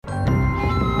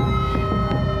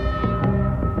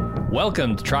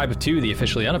Welcome to Tribe of Two, the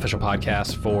officially unofficial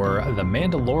podcast for The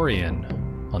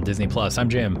Mandalorian on Disney Plus. I'm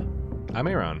Jim. I'm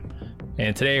Aaron.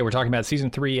 And today we're talking about Season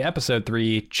 3, Episode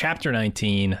 3, Chapter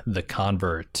 19, The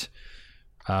Convert.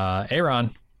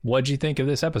 Aaron, what'd you think of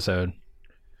this episode?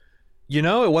 You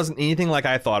know, it wasn't anything like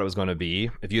I thought it was going to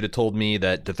be. If you'd have told me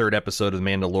that the third episode of The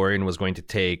Mandalorian was going to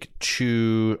take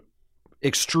two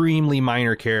extremely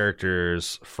minor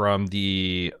characters from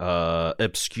the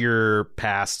obscure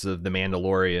past of The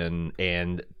Mandalorian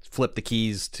and flip the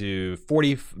keys to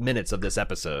 40 minutes of this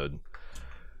episode,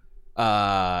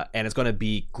 and it's going to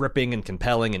be gripping and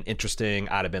compelling and interesting,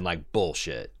 I'd have been like,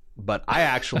 bullshit. But I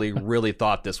actually really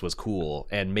thought this was cool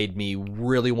and made me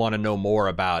really want to know more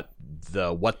about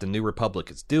what the New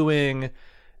Republic is doing,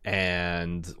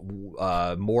 and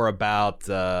more about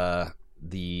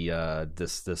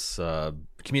this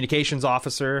communications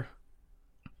officer,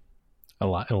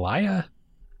 Elia,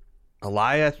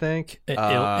 I think.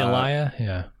 Elia,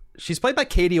 yeah. She's played by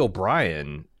Katie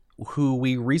O'Brien, who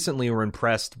we recently were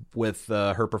impressed with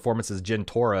her performance as Jyn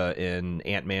Torah in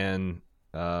Ant-Man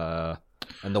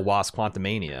and the Wasp: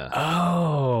 Quantumania.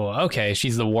 Oh, okay.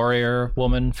 She's the warrior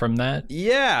woman from that.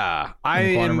 Yeah,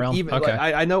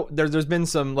 I know there's been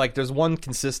some, like, there's one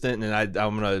consistent, and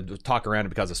I'm gonna talk around it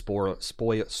because of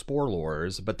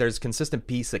spoilers, but there's consistent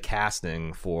piece of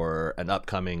casting for an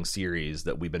upcoming series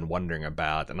that we've been wondering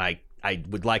about, and I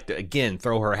would like to again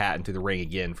throw her hat into the ring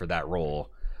again for that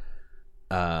role.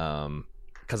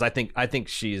 Because I think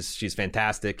she's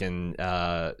fantastic, and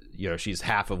she's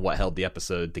half of what held the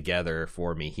episode together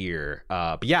for me here.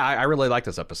 But yeah, I really like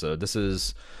this episode. This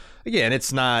is, again,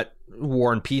 it's not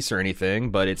War and Peace or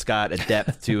anything, but it's got a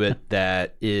depth to it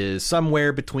that is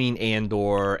somewhere between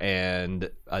Andor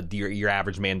and your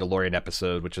average Mandalorian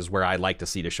episode, which is where I like to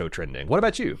see the show trending. What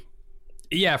about you?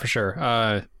 Yeah, for sure.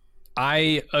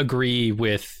 I agree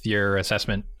with your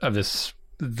assessment of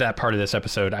that part of this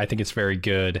episode. I think it's very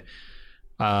good.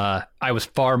 I was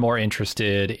far more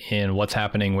interested in what's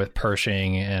happening with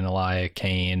Pershing and Elia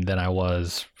Kane than I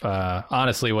was,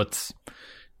 honestly, what's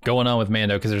going on with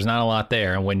Mando, because there's not a lot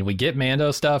there. And when we get Mando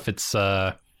stuff, it's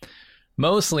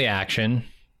mostly action.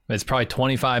 It's probably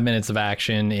 25 minutes of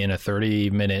action in a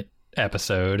 30-minute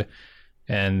episode.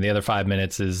 And the other 5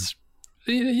 minutes is,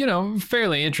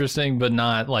 fairly interesting, but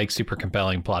not like super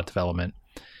compelling plot development.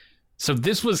 So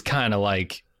this was kind of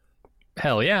like,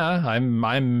 hell yeah,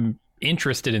 I'm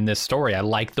interested in this story. I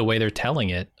like the way they're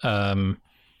telling it.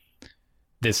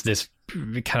 This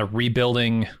kind of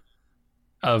rebuilding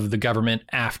of the government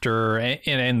after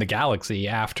and the galaxy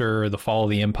after the fall of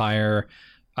the Empire.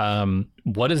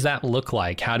 What does that look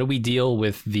like? How do we deal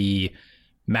with the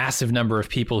massive number of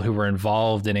people who were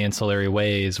involved in ancillary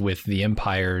ways with the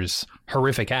Empire's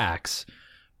horrific acts?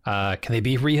 Can they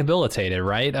be rehabilitated,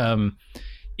 right?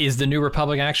 Is the New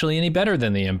Republic actually any better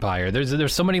than the Empire?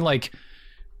 There's so many like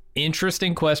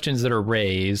interesting questions that are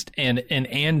raised, and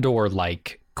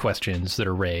Andor-like questions that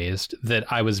are raised,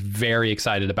 that I was very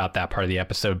excited about that part of the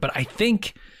episode. But I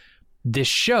think this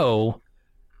show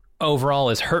overall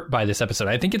is hurt by this episode.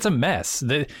 I think it's a mess.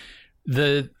 The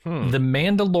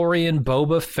Mandalorian,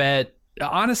 Boba Fett,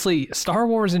 honestly, Star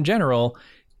Wars in general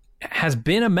has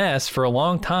been a mess for a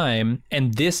long time,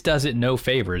 and this does it no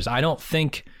favors. I don't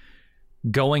think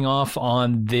going off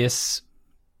on this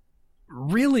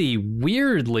really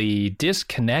weirdly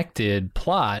disconnected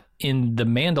plot in The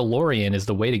Mandalorian is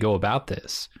the way to go about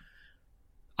this.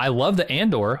 I loved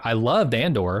Andor.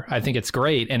 I think it's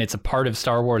great, and it's a part of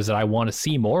Star Wars that I want to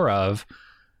see more of.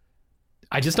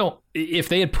 I just don't... If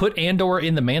they had put Andor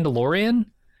in The Mandalorian,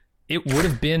 it would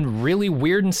have been really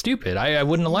weird and stupid. I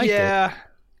wouldn't have liked it.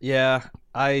 Yeah.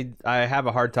 I have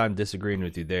a hard time disagreeing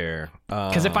with you there.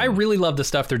 Because if I really love the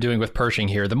stuff they're doing with Pershing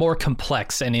here, the more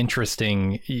complex and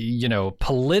interesting,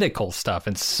 political stuff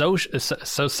and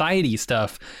society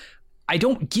stuff, I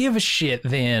don't give a shit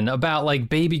then about like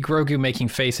Baby Grogu making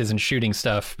faces and shooting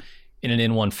stuff in an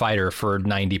N1 fighter for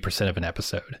 90% of an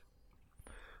episode.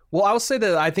 Well, I will say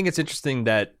that I think it's interesting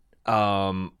that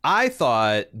I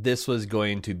thought this was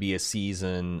going to be a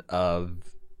season of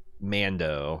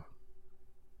Mando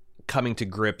coming to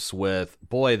grips with,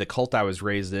 boy, the cult I was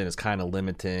raised in is kind of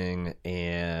limiting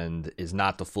and is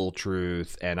not the full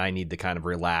truth, and I need to kind of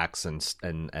relax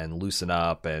and loosen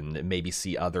up and maybe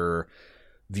see other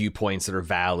viewpoints that are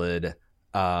valid,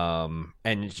 and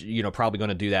probably going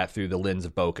to do that through the lens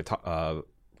of Bo-Katan.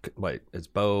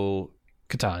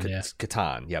 Katan, yeah.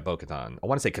 Katan, yeah, Bo-Katan. I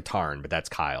want to say Katarn, but that's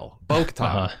Kyle.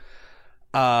 Bo-Katan.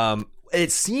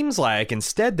 It seems like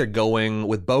instead they're going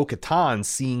with Bo-Katan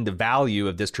seeing the value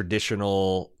of this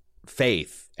traditional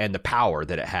faith and the power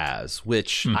that it has,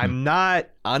 which Mm-hmm. I'm not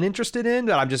uninterested in,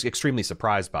 but I'm just extremely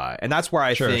surprised by. And that's where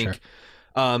I think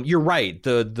you're right.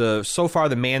 The so far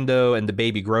the Mando and the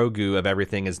baby Grogu of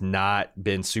everything has not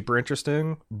been super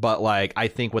interesting, but like I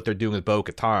think what they're doing with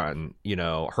Bo-Katan, you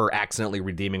know, her accidentally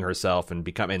redeeming herself and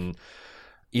becoming,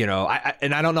 you know, I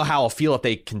don't know how I'll feel if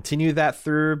they continue that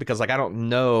through, because like I don't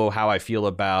know how I feel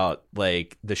about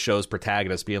like the show's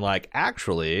protagonist being like,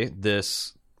 actually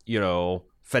this, you know,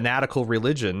 fanatical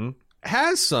religion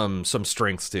has some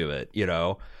strengths to it, you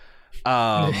know. But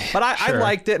I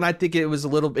liked it, and I think it was a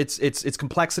little it's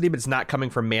complexity, but it's not coming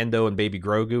from Mando and baby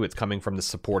Grogu, it's coming from the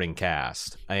supporting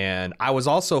cast. And I was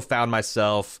also found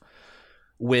myself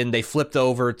when they flipped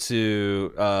over to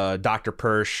Dr.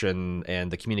 Persh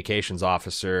and the communications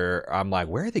officer, I'm like,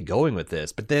 where are they going with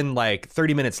this? But then like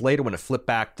 30 minutes later when it flipped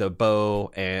back to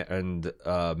Bo and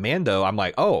Mando, I'm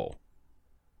like, oh,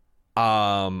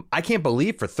 I can't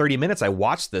believe for 30 minutes I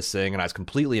watched this thing and I was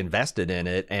completely invested in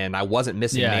it and I wasn't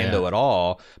missing Mando at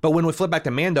all. But when we flip back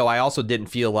to Mando, I also didn't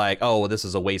feel like, oh, well, this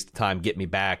is a waste of time, get me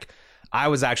back. I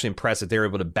was actually impressed that they were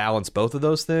able to balance both of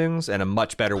those things in a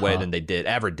much better way than they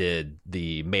ever did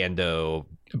the Mando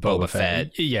Boba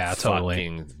Fett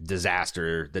fucking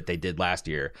disaster that they did last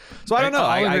year. So I don't know.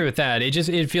 I agree with that.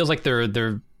 It feels like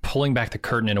they're pulling back the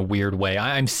curtain in a weird way.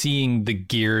 I'm seeing the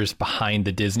gears behind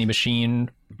the Disney machine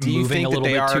do you moving think a little that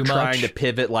they bit are too trying much. to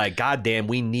pivot like, God damn,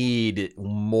 we need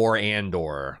more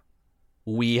Andor.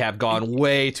 We have gone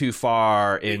way too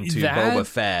far into Boba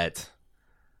Fett.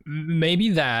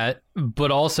 Maybe that, but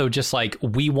also just like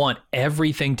we want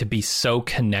everything to be so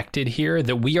connected here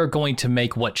that we are going to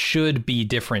make what should be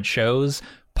different shows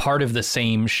part of the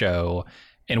same show.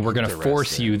 And we're going to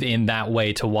force you in that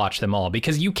way to watch them all,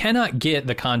 because you cannot get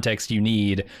the context you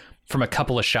need from a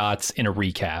couple of shots in a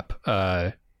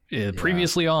recap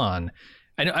previously on.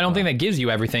 I don't think that gives you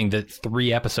everything that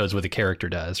 3 episodes with a character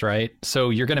does, right?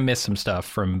 So you're going to miss some stuff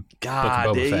from Book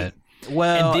of Boba Fett.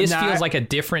 Well, and this feels like a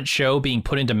different show being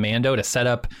put into Mando to set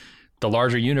up the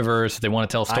larger universe they want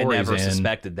to tell stories in. I never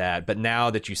suspected that, but now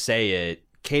that you say it,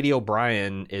 Katie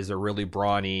O'Brien is a really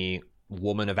brawny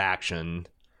woman of action.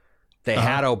 They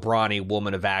had a brawny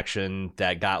woman of action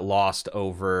that got lost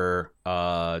over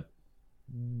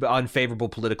unfavorable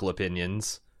political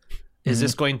opinions. Is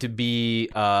this going to be,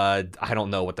 I don't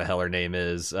know what the hell her name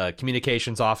is,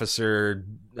 communications officer,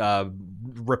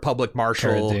 Republic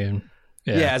Marshal? Cara Dune.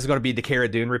 Yeah, it's going to be the Cara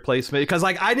Dune replacement, because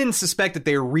like I didn't suspect that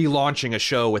they were relaunching a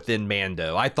show within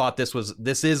Mando. I thought this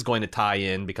is going to tie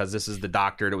in because this is the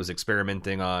doctor that was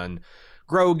experimenting on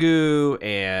Grogu,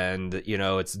 and you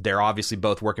know they're obviously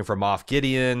both working for Moff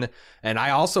Gideon. And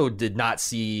I also did not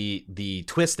see the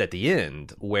twist at the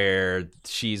end where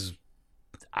she's,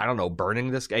 I don't know,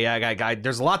 burning this guy.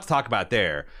 There's a lot to talk about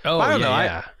there. Oh, I don't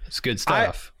know. It's good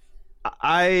stuff.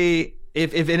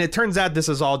 If and it turns out this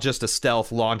is all just a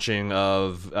stealth launching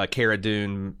of Cara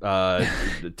Dune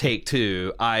take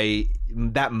 2,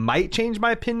 that might change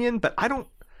my opinion, but I don't.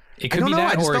 It could be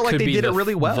that, or it could be it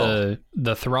really well.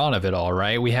 The Thrawn of it all,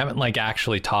 right? We haven't like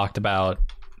actually talked about.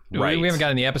 Right. We haven't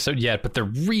gotten the episode yet, but they're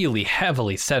really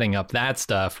heavily setting up that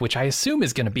stuff, which I assume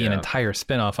is going to be an entire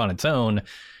spinoff on its own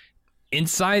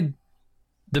inside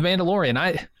the Mandalorian.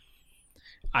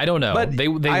 I don't know. But they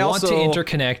want to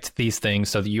interconnect these things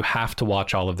so that you have to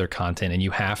watch all of their content and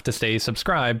you have to stay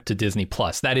subscribed to Disney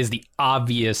Plus. That is the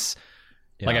obvious,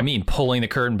 pulling the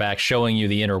curtain back, showing you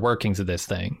the inner workings of this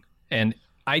thing. And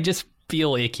I just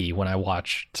feel icky when I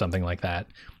watch something like that,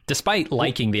 despite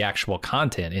liking the actual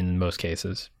content in most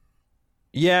cases.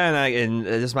 Yeah, and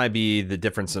this might be the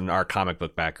difference in our comic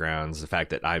book backgrounds, the fact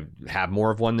that I have more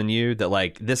of one than you, that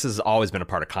like this has always been a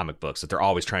part of comic books, that they're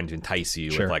always trying to entice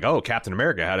you with like, oh, Captain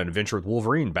America had an adventure with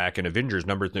Wolverine back in Avengers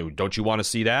 #2. Don't you want to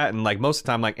see that? And like most of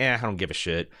the time, like, I don't give a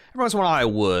shit. Every once in a while I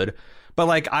would. But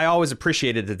like I always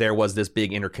appreciated that there was this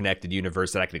big interconnected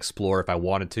universe that I could explore if I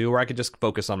wanted to, or I could just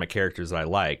focus on my characters that I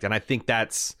liked. And I think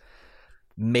that's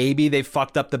maybe they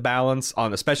fucked up the balance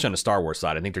on, especially on the Star Wars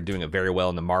side. I think they're doing it very well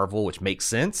in the Marvel, which makes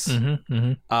sense.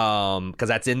 Because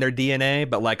that's in their DNA.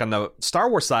 But like on the Star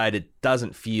Wars side, it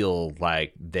doesn't feel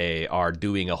like they are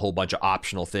doing a whole bunch of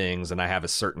optional things, and I have a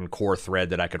certain core thread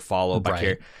that I could follow by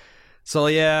character. So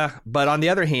yeah, but on the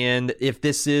other hand, if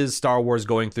this is Star Wars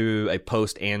going through a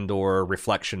post-Andor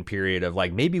reflection period of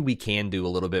like, maybe we can do a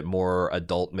little bit more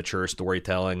adult, mature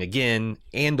storytelling. Again,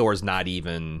 Andor's not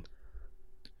even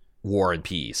War and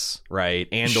Peace, right?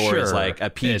 Andor is like a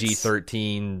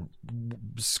PG-13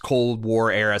 Cold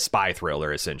War era spy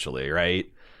thriller, essentially, right?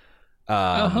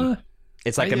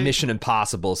 It's like a Mission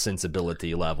Impossible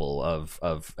sensibility level of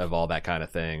all that kind of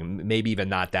thing. Maybe even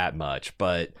not that much,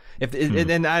 but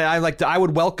and I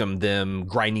would welcome them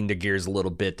grinding their gears a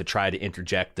little bit to try to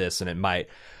interject this, and it might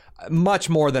much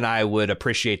more than I would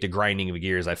appreciate the grinding of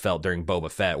gears I felt during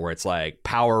Boba Fett, where it's like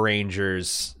Power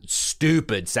Rangers,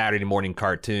 stupid Saturday morning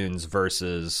cartoons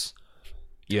versus,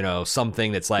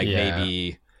 something that's like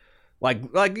maybe like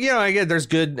again, there's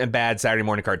good and bad Saturday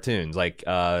morning cartoons. Like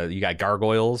you got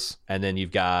Gargoyles, and then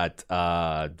you've got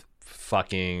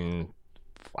fucking,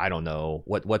 I don't know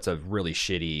what's a really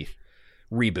shitty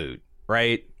reboot.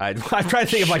 Right, I'm trying to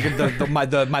think of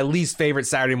like my least favorite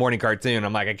Saturday morning cartoon.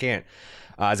 I'm like, I can't.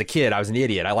 As a kid, I was an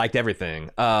idiot. I liked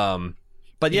everything.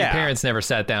 But yeah, your parents never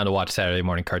sat down to watch Saturday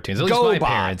morning cartoons. At least my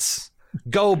parents.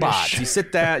 GoBots.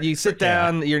 You sit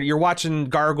down. You're watching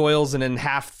Gargoyles, and then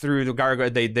half through the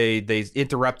Gargoyle, they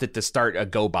interrupt it to start a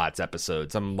GoBots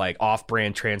episode. Some like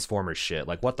off-brand Transformers shit.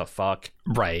 Like, what the fuck?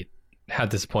 Right. How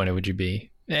disappointed would you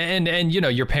be? And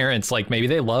your parents, like, maybe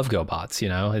they love GoBots.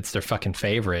 It's their fucking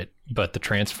favorite, but the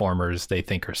Transformers they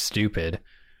think are stupid.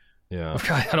 Yeah,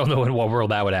 I don't know in what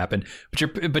world that would happen, but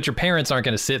your parents aren't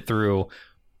going to sit through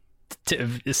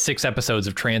 6 episodes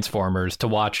of Transformers to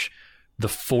watch the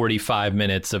 45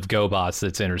 minutes of GoBots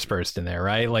that's interspersed in there,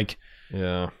 right? Like,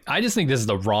 yeah, I just think this is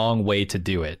the wrong way to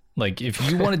do it. Like, if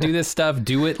you want to do this stuff,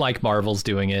 do it like Marvel's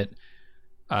doing it.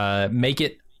 Make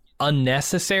it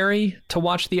unnecessary to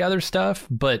watch the other stuff,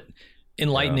 but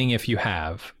enlightening if you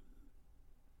have.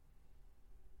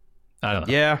 I don't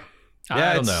know. Yeah,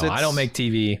 I don't know. I don't make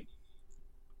TV.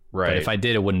 Right. But if I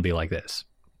did, it wouldn't be like this.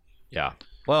 Yeah.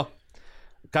 Well,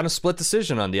 kind of split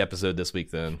decision on the episode this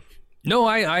week then. No,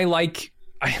 I like...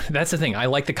 that's the thing. I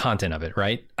like the content of it,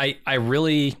 right? I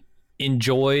really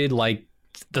enjoyed like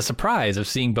the surprise of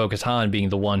seeing Bo-Katan being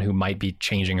the one who might be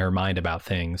changing her mind about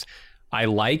things. I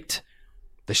liked...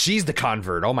 she's the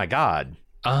convert. Oh my God.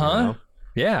 Uh-huh.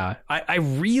 Yeah. I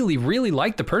really, really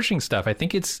like the Pershing stuff. I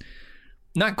think it's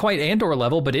not quite Andor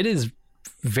level, but it is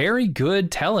very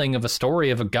good telling of a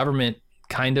story of a government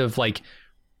kind of like,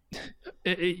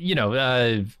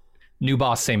 new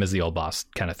boss, same as the old boss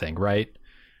kind of thing, right?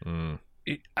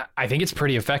 I think it's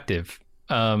pretty effective.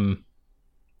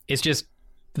 It's just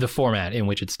the format in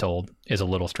which it's told is a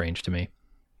little strange to me.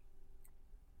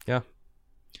 Yeah. All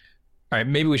right,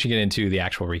 maybe we should get into the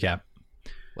actual recap.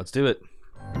 Let's do it.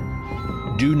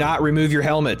 Do not remove your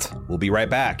helmet. We'll be right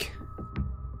back.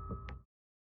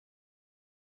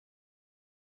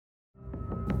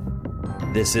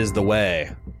 This is the way.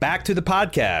 Back to the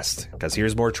podcast, because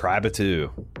here's more Tribe of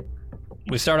Two.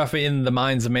 We start off in the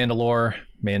mines of Mandalore.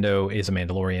 Mando is a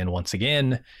Mandalorian once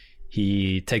again.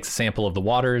 He takes a sample of the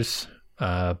waters.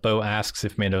 Bo asks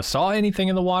if Mando saw anything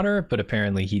in the water, but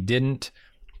apparently he didn't.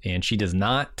 And she does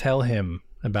not tell him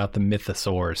about the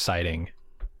mythosaur sighting.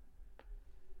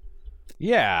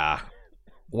 Yeah.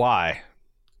 Why?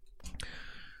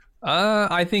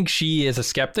 I think she is a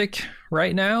skeptic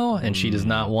right now, and she does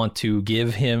not want to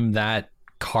give him that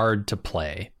card to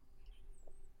play.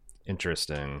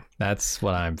 Interesting. That's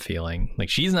what I'm feeling. Like,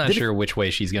 she's not sure which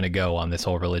way she's going to go on this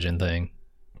whole religion thing.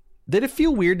 Did it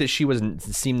feel weird that she was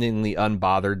seemingly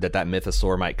unbothered that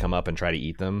mythosaur might come up and try to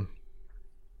eat them?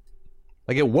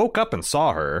 Like, it woke up and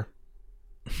saw her.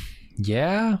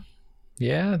 Yeah.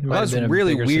 Yeah. Well, that was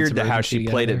really weird to how she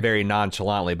played it very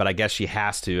nonchalantly, but I guess she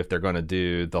has to if they're going to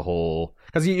do the whole...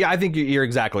 Because I think you're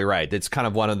exactly right. It's kind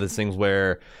of one of those things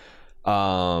where,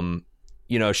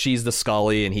 she's the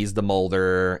Scully and he's the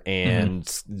Mulder, and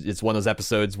it's one of those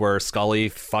episodes where Scully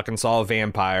fucking saw a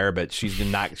vampire, but she's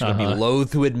going to be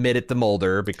loath to admit it to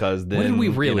Mulder, because then... What did we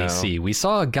really see? We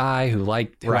saw a guy who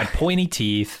had pointy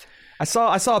teeth. I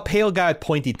saw a pale guy with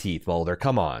pointy teeth, Mulder.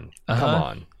 Come on.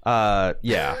 Come on.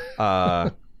 Yeah.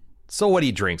 So what,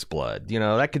 he drinks blood?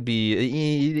 That could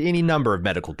be any number of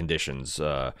medical conditions.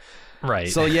 Right.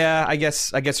 So yeah, I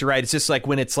guess you're right. It's just like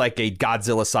when it's like a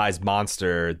Godzilla-sized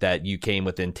monster that you came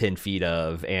within 10 feet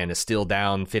of and is still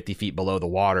down 50 feet below the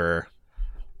water.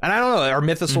 And I don't know, are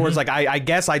mythosaurs like, I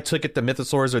guess I took it the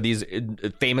mythosaurs are these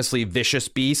famously vicious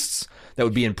beasts that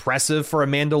would be impressive for a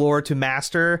Mandalore to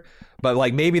master. But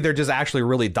like maybe they're just actually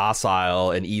really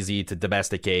docile and easy to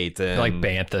domesticate. And, like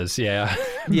banthas, yeah.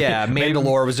 Yeah,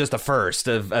 Mandalore was just the first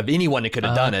of anyone that could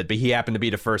have done it, but he happened to be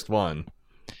the first one.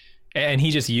 And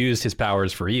he just used his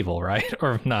powers for evil, right?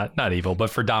 Or not evil, but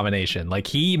for domination. Like,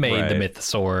 he made the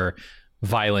mythosaur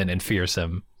violent and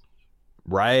fearsome.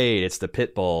 Right, it's the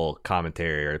Pitbull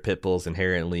commentary. Are Pitbulls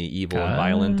inherently evil and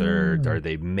violent, or are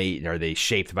they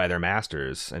shaped by their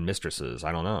masters and mistresses?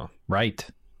 I don't know. Right.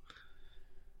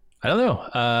 I don't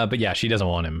know. But yeah, she doesn't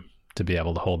want him to be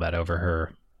able to hold that over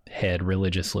her head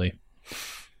religiously.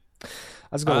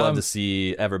 I was gonna love to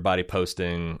see everybody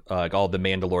posting, like all the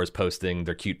Mandalores posting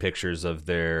their cute pictures of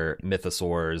their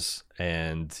mythosaurs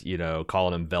and, you know,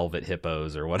 calling them velvet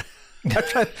hippos or what.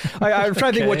 I'm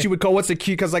trying to think what you would call what's the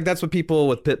cute, because like that's what people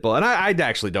with pit bull, and I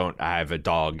actually don't. I have a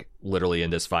dog literally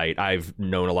in this fight. I've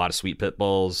known a lot of sweet pit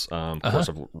bulls. Of course,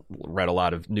 I've read a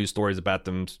lot of news stories about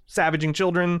them savaging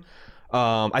children.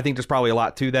 I think there's probably a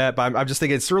lot to that, but I'm just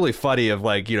thinking it's really funny of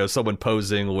like, you know, someone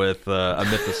posing with a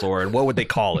mythosaur, and what would they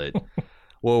call it?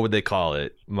 What would they call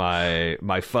it?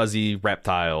 My fuzzy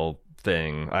reptile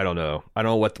thing. I don't know. I don't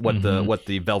know what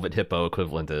the velvet hippo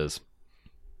equivalent is.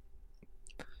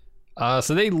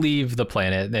 So they leave the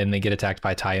planet and they get attacked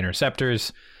by TIE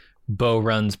interceptors. Bo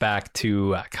runs back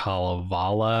to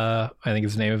Kalevala, I think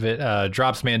is the name of it,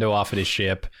 drops Mando off at his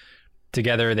ship.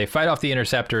 Together, they fight off the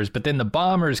interceptors, but then the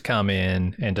bombers come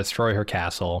in and destroy her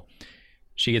castle.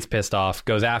 She gets pissed off,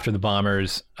 goes after the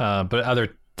bombers, but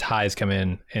other TIEs come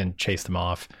in and chase them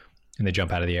off, and they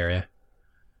jump out of the area.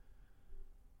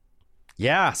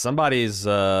 Yeah, somebody's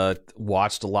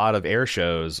watched a lot of air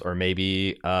shows, or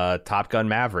maybe Top Gun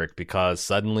Maverick, because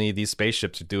suddenly these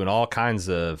spaceships are doing all kinds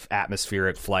of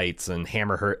atmospheric flights and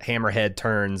hammerhead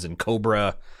turns and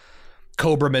cobra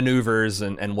maneuvers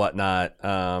and whatnot.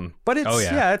 But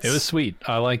it's it was sweet.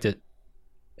 I liked it.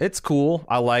 It's cool.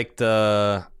 I liked you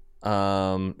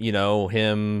know,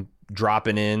 him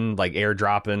dropping in, like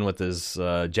airdropping with his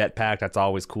jetpack. That's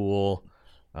always cool.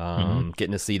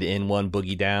 Getting to see the N1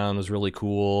 boogie down was really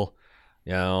cool.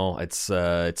 You know, it's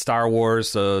Star Wars,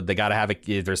 so they got to have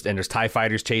there's TIE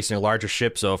fighters chasing a larger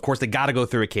ship, so of course they got to go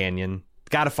through a canyon,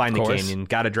 got to find the canyon,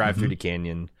 got to drive through the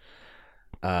canyon.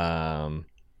 But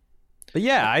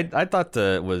yeah, I thought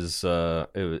it was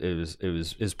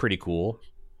pretty cool.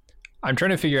 I'm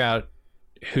trying to figure out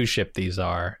whose ship these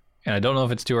are, and I don't know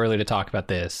if it's too early to talk about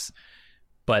this,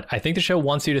 but I think the show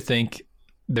wants you to think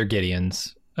they're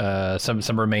Gideon's.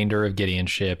 Some remainder of Gideon's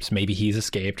ships. Maybe he's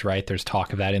escaped, right? There's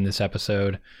talk of that in this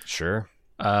episode. Sure.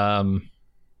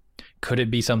 Could it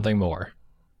be something more?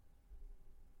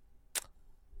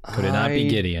 Could it not be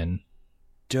Gideon?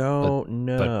 Don't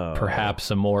know. But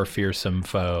perhaps a more fearsome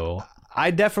foe.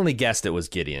 I definitely guessed it was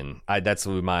Gideon. That's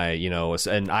my, you know,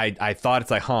 and I thought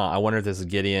it's like, I wonder if this is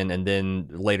Gideon. And then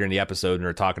later in the episode, when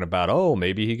they're talking about, oh,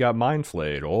 maybe he got mind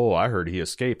flayed. Oh, I heard he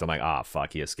escaped. I'm like,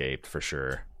 fuck, he escaped for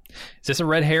sure. Is this a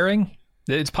red herring?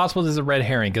 It's possible this is a red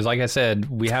herring, because like I said,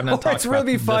 we have not talked about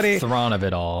the Thrawn of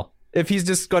it all. If he's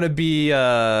just going to be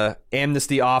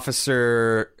Amnesty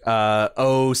Officer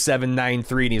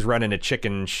 0793 and he's running a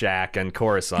chicken shack in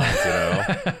Coruscant, you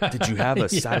know? Did you have a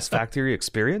satisfactory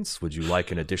experience? Would you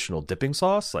like an additional dipping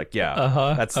sauce? Like,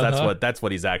 yeah, that's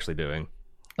what he's actually doing.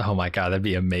 Oh my God, that'd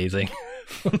be amazing.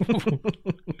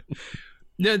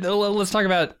 Let's talk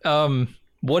about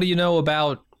what do you know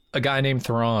about a guy named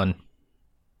Thrawn?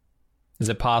 Is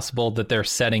it possible that they're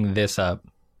setting this up?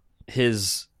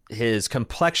 His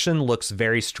complexion looks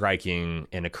very striking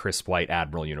in a crisp white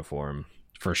Admiral uniform.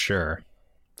 For sure.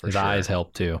 His eyes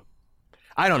help too.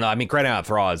 I don't know. I mean, credit out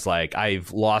Thrawn is like,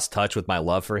 I've lost touch with my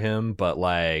love for him, but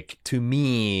like, to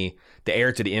me, the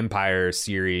Heir to the Empire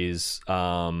series,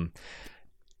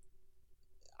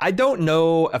 I don't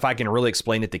know if I can really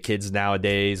explain it to kids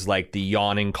nowadays, like the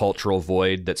yawning cultural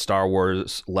void that Star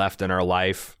Wars left in our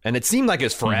life. And it seemed like it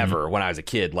was forever when I was a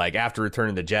kid. Like after Return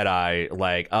of the Jedi,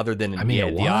 like other than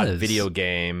the odd video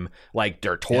game, like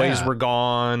their toys were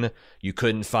gone. You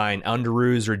couldn't find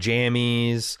underoos or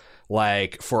jammies,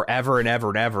 like forever and ever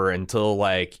and ever until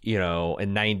like, you know,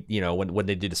 in when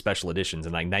they did the special editions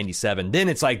in like 97. Then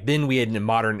it's like, then we had a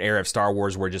modern era of Star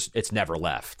Wars where just it's never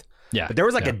left. Yeah. But there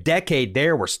was like a decade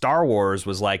there where Star Wars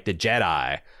was like the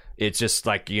Jedi. It's just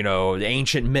like, you know, the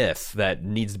ancient myth that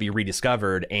needs to be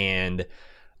rediscovered. And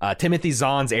Timothy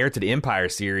Zahn's Heir to the Empire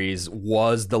series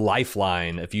was the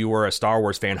lifeline. If you were a Star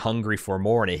Wars fan hungry for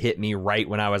more, and it hit me right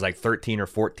when I was like 13 or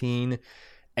 14.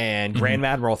 And Grand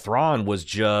Admiral Thrawn was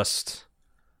just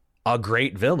a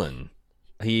great villain.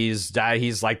 He's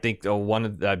like,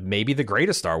 one of maybe the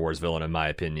greatest Star Wars villain, in my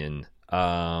opinion.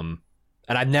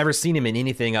 And I've never seen him in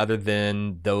anything other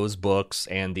than those books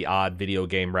and the odd video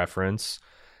game reference.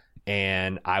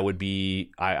 And I would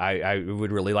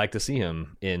really like to see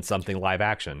him in something live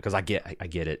action, because I get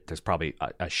it. There's probably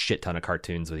a shit ton of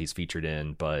cartoons that he's featured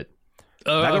in, but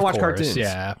I'm not gonna watch cartoons.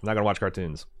 Yeah, I'm not gonna watch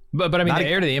cartoons. But I mean, the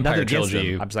Heir to the Empire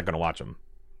trilogy, I'm just not gonna watch them.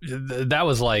 That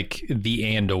was like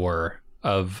the Andor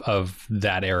of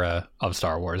that era of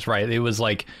Star Wars, right? It was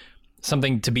like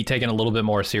something to be taken a little bit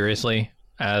more seriously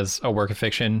as a work of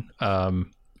fiction,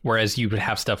 whereas you would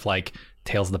have stuff like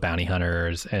Tales of the Bounty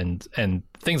Hunters and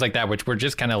things like that, which were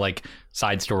just kind of like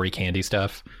side story candy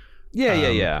stuff.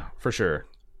 Yeah, for sure.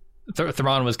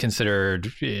 Thrawn was considered,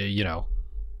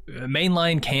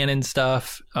 mainline canon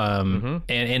stuff,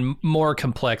 and more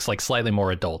complex, like slightly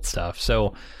more adult stuff.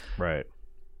 So, right.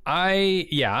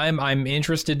 I'm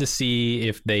interested to see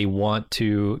if they want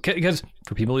to, because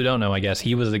for people who don't know, I guess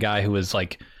he was the guy who was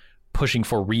like pushing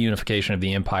for reunification of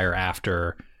the Empire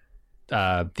after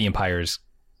the Empire's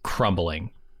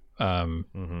crumbling,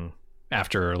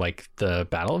 after like the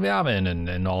Battle of Yavin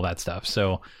and all that stuff.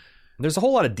 So there's a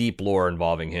whole lot of deep lore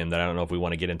involving him that I don't know if we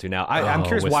want to get into now. I'm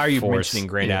curious, why are you mentioning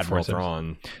Grand Admiral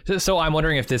Thrawn? So I'm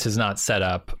wondering if this is not set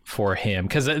up for him,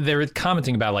 because they're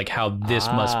commenting about like how this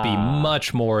must be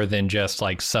much more than just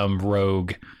like some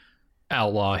rogue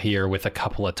outlaw here with a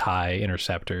couple of TIE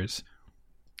interceptors,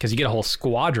 because you get a whole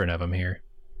squadron of them here.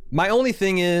 My only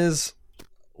thing is,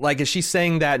 like, is she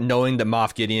saying that knowing that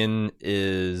Moff Gideon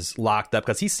is locked up?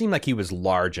 Because he seemed like he was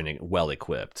large and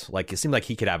well-equipped. Like, it seemed like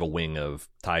he could have a wing of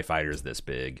TIE fighters this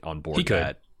big on board. He could.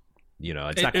 That,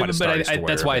 it's not quite a Star Destroyer,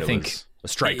 that's why I think a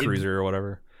strike cruiser or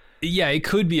whatever. Yeah, it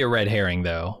could be a red herring,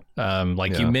 though.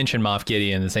 You mentioned Moff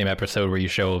Gideon in the same episode where you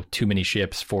show too many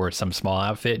ships for some small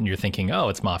outfit, and you're thinking, oh,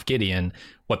 it's Moff Gideon.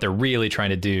 What they're really trying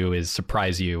to do is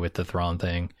surprise you with the Thrawn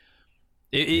thing.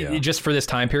 It just for this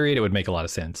time period, it would make a lot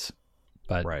of sense.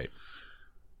 But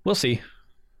we'll see.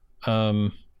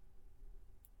 Anyway,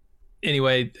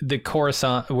 the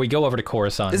Coruscant. We go over to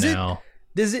Coruscant now.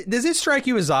 Does it strike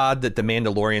you as odd that the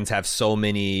Mandalorians have so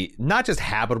many, not just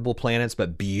habitable planets,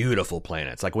 but beautiful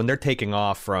planets? Like when they're taking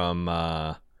off from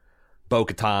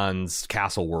Bo-Katan's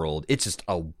castle world, it's just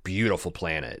a beautiful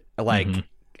planet. Like,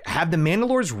 have the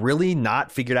Mandalores really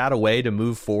not figured out a way to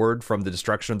move forward from the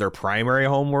destruction of their primary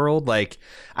home world? Like,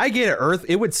 I get it, Earth.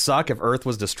 It would suck if Earth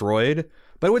was destroyed,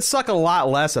 but it would suck a lot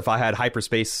less if I had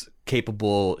hyperspace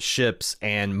capable ships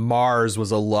and Mars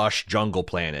was a lush jungle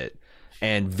planet.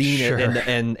 And Venus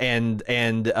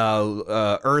and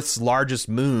Earth's largest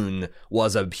moon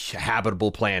was a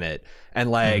habitable planet.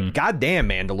 And like, goddamn,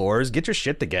 Mandalores, get your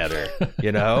shit together.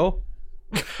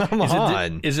 Come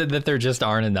on. Is it that there just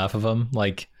aren't enough of them?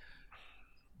 Like,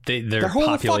 their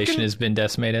population has been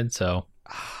decimated. So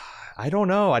I don't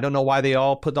know. I don't know why they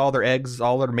all put all their eggs,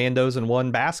 all their Mandos in one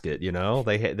basket.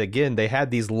 They had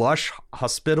these lush,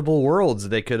 hospitable worlds that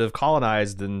they could have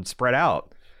colonized and spread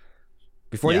out.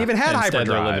 Before they even had hyperdrive.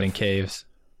 They're living in caves.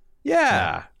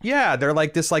 Yeah. They're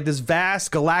like this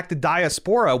vast galactic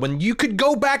diaspora when you could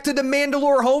go back to the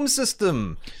Mandalore home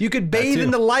system. You could bathe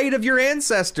in the light of your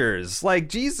ancestors. Like,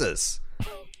 Jesus.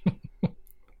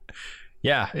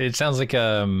 Yeah, it sounds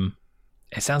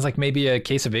like maybe a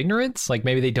case of ignorance. Like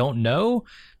maybe they don't know.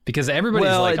 Because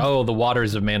everybody's the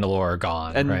waters of Mandalore are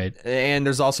gone, right? And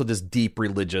there's also this deep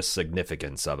religious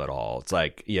significance of it all. It's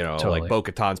like, like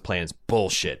Bo-Katan's plan's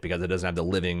bullshit because it doesn't have the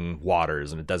living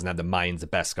waters and it doesn't have the mines of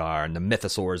Beskar and the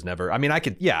mythosaurs never. I mean,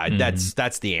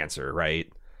 that's the answer,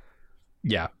 right?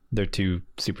 Yeah, they're too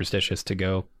superstitious to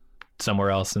go somewhere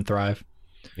else and thrive.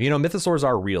 Mythosaurs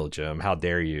are real, Jim. How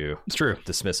dare you? It's true.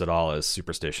 Dismiss it all as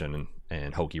superstition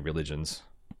and hokey religions.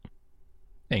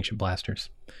 Ancient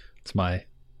blasters.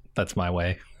 That's my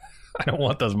way. I don't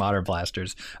want those modern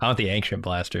blasters. I want the ancient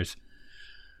blasters.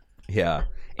 Yeah.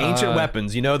 Ancient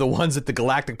weapons. The ones that the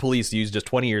Galactic Police used just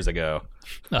 20 years ago.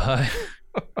 All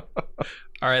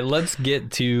right, let's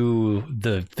get to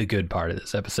the good part of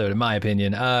this episode, in my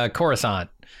opinion. Coruscant.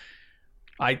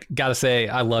 I gotta say,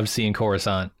 I loved seeing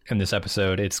Coruscant in this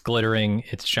episode. It's glittering.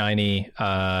 It's shiny.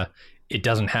 It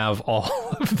doesn't have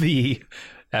all of the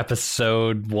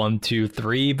episode 1, 2,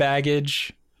 3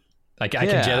 baggage. Like, I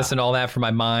can jettison all that from my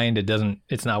mind.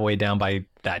 It's not weighed down by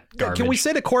that garbage. Can we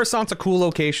say that Coruscant's a cool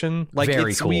location? Like,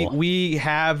 very cool. We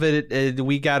have it.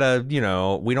 We gotta,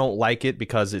 we don't like it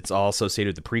because it's all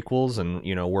associated with the prequels, and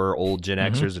we're old Gen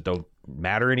Xers that don't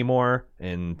matter anymore,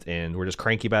 and we're just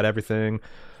cranky about everything.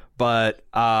 But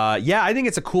I think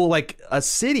it's a cool, like, a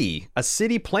city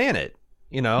planet.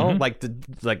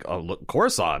 Look,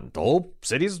 Coruscant, the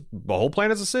whole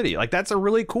planet's a city. Like, that's a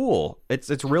really cool.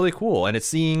 It's really cool. And it's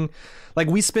seeing, like,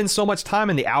 we spend so much time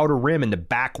in the outer rim, in the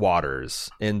backwaters,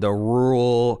 in the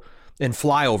rural and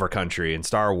flyover country in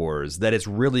Star Wars, that it's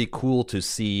really cool to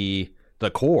see the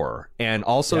core. And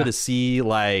also to see,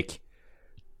 like,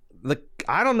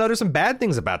 I don't know, there's some bad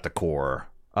things about the core.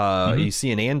 You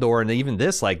see in Andor and even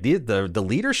this, like the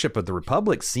leadership of the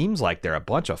Republic seems like they're a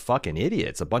bunch of fucking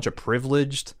idiots, a bunch of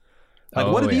privileged. Like,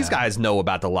 what do these guys know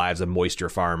about the lives of moisture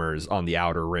farmers on the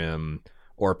Outer Rim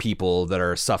or people that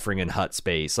are suffering in hut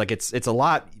space? Like, it's a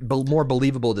lot more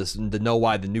believable to know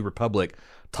why the New Republic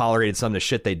tolerated some of the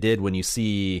shit they did when you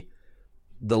see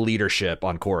the leadership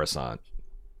on Coruscant.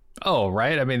 Oh,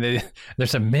 right. I mean,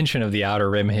 there's a mention of the Outer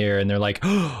Rim here, and they're like,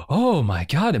 "Oh my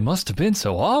God, it must have been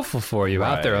so awful for you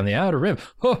out there on the Outer Rim.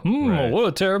 What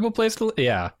a terrible place to live."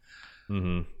 Yeah,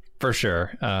 for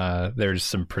sure. There's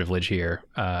some privilege here.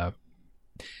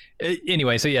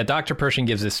 Anyway, so yeah, Dr. Pershing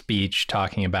gives a speech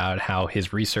talking about how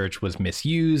his research was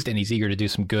misused, and he's eager to do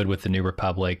some good with the New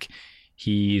Republic.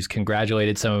 He's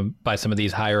congratulated by some of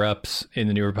these higher ups in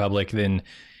the New Republic, then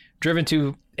driven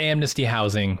to Amnesty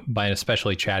housing by an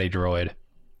especially chatty droid.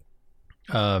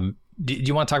 Do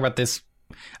you want to talk about this?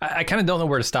 I kind of don't know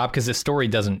where to stop because this story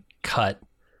doesn't cut.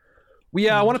 Well,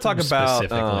 yeah, I want to talk about.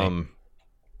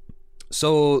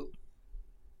 So,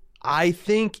 I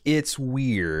think it's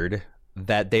weird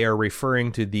that they are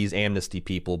referring to these Amnesty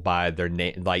people by their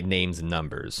names and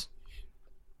numbers.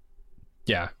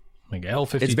 Yeah, like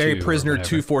L52. It's very prisoner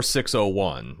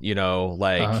 24601. You know,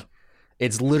 like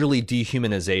it's literally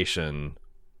dehumanization.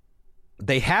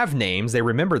 They have names. They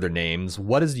remember their names.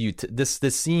 What is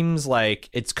this seems like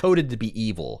it's coded to be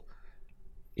evil,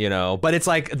 you know. But it's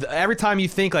like every time you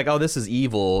think like, oh, this is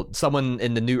evil, someone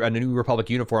in a New Republic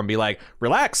uniform be like,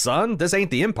 relax, son. This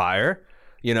ain't the Empire.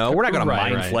 You know, we're not going to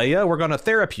mind flay you. We're going to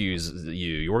therapuse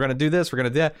you. We're going to do this. We're going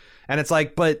to do that. And it's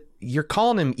like, but you're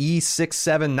calling him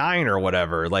E679 or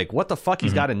whatever. Like, what the fuck?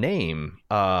 He's got a name.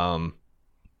 I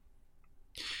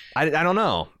don't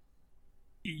know.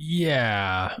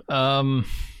 Yeah.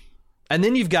 And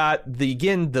then you've got the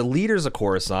leaders of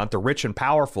Coruscant, the rich and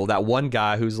powerful, that one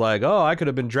guy who's like, oh, I could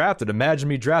have been drafted. Imagine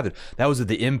me drafted. That was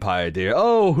the Empire, dear.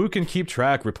 Oh, who can keep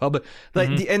track? Republic. Like,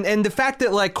 and the fact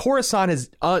that like Coruscant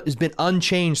has been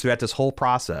unchanged throughout this whole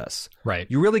process. Right.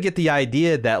 You really get the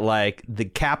idea that like the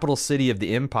capital city of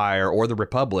the Empire or the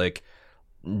Republic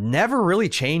never really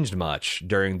changed much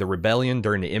during the rebellion,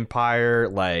 during the Empire.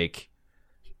 Like,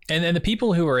 And the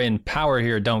people who are in power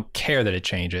here don't care that it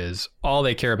changes. All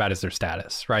they care about is their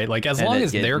status, right? Like as long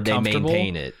as they're comfortable, they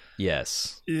maintain it.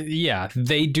 Yes. Yeah,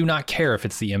 they do not care if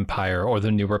it's the Empire or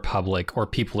the New Republic or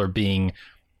people are being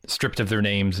stripped of their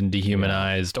names and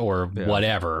dehumanized or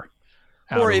whatever.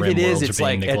 Or if it is, it's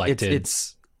like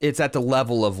it's at the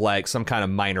level of like some kind of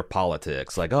minor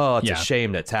politics. Like, oh, it's a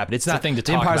shame that's happened. It's not a thing to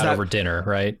talk about over dinner,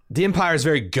 right? The Empire is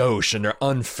very gauche and they're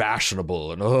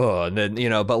unfashionable and then, you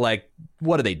know, but like,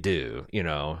 what do they do? You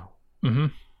know?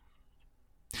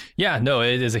 Yeah, no,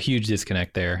 it is a huge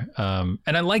disconnect there. And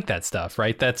I like that stuff,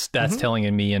 right? That's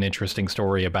telling me an interesting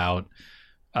story about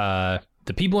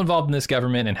the people involved in this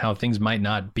government and how things might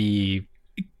not be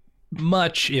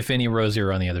much, if any,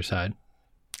 rosier on the other side.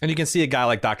 And you can see a guy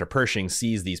like Dr. Pershing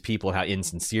sees these people, how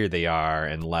insincere they are,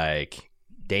 and like,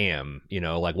 damn, you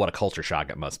know, like what a culture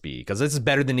shock it must be. Because this is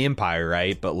better than the Empire,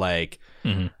 right? But like,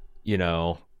 you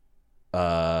know,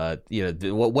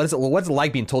 what's it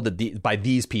like being told by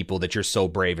these people that you're so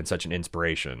brave and such an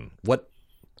inspiration? What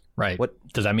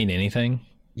does that mean? Anything?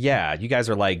 Yeah, you guys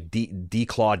are like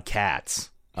declawed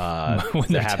cats. When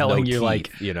they're telling you,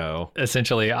 like, you know,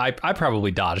 essentially, I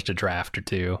probably dodged a draft or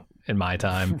two in my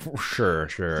time. Sure.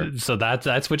 So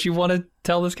that's what you want to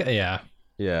tell this guy?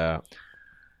 Yeah.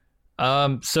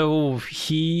 So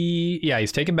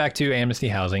he's taken back to Amnesty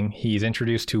housing. He's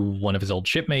introduced to one of his old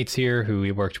shipmates here who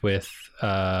he worked with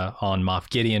on Moff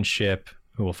Gideon's ship,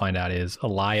 who we'll find out is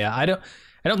Alaya. I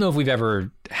don't know if we've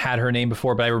ever had her name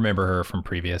before, but I remember her from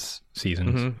previous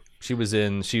seasons. She was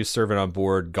serving on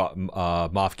board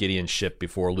Moff Gideon's ship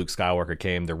before Luke Skywalker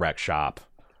came to wreck shop.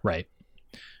 Right.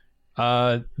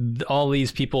 All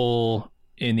these people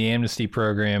in the Amnesty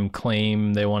program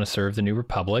claim they want to serve the New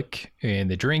Republic,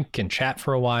 and they drink and chat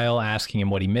for a while, asking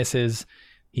him what he misses.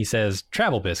 He says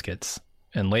travel biscuits,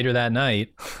 and later that night,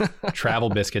 travel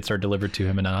biscuits are delivered to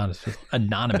him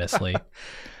anonymously.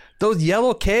 Those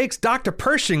yellow cakes, Dr.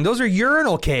 Pershing, those are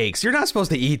urinal cakes. You're not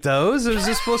supposed to eat those. It was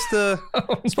just supposed to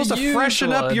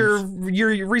freshen up your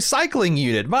recycling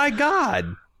unit. My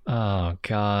God. Oh,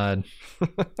 God.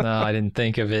 No, I didn't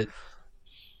think of it.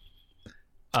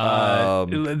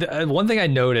 One thing I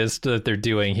noticed that they're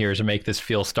doing here to make this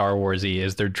feel Star Wars-y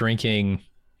is they're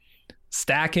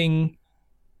stacking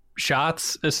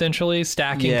shots, essentially,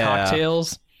 stacking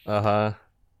cocktails.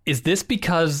 Is this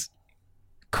because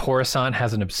Coruscant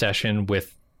has an obsession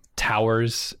with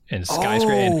towers and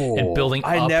skyscrapers and building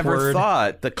upward? I never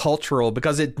thought the cultural,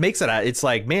 because it makes it's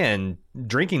like, man,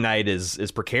 drinking night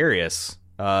is precarious.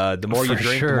 The more you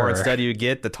drink, the more unsteady you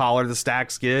get, the taller the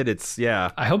stacks get.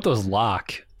 I hope those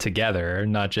lock together,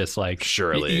 not just like...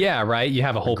 Surely. Yeah, right? You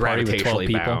have a whole party with 12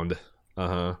 people. Bound.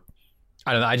 I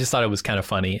don't know. I just thought it was kind of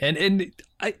funny. And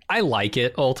I like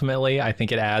it, ultimately. I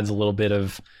think it adds a little bit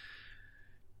of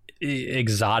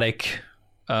exotic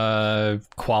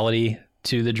quality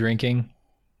to the drinking.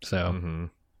 So,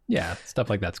 Yeah, stuff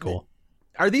like that's cool.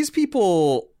 Are these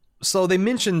people... So they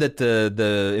mentioned that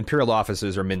the Imperial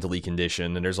officers are mentally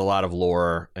conditioned, and there's a lot of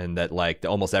lore, and that like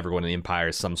almost everyone in the Empire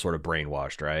is some sort of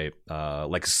brainwashed, right?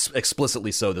 Like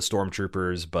explicitly so the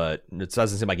stormtroopers, but it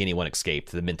doesn't seem like anyone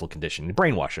escaped the mental conditioning,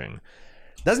 brainwashing.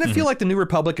 Doesn't it feel like the New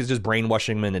Republic is just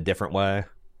brainwashing them in a different way?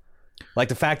 Like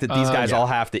the fact that these guys all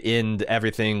have to end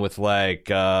everything with like,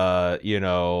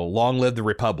 long live the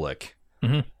Republic.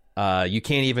 Mm-hmm. You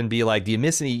can't even be like, do you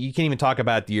miss any? You can't even talk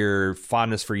about your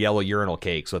fondness for yellow urinal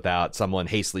cakes without someone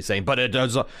hastily saying, but it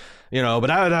does, but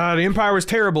the Empire was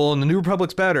terrible and the New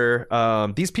Republic's better.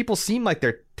 These people seem like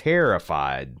they're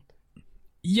terrified.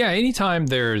 Yeah, anytime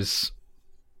there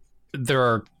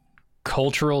are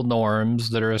cultural norms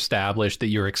that are established that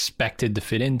you're expected to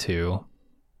fit into,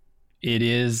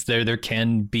 there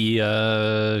can be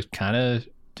a kind of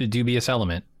dubious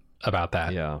element about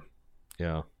that.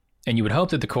 Yeah. And you would hope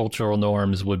that the cultural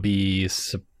norms would be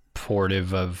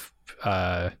supportive of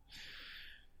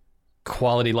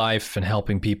quality life and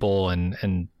helping people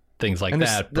and things like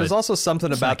that. There's also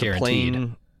something about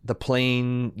the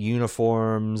plain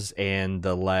uniforms and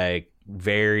the like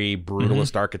very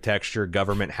brutalist architecture,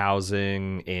 government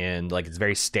housing, and like it's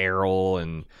very sterile,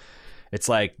 and it's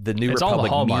like the New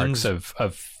Republic all the hallmarks of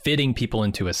fitting people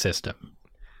into a system.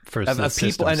 Of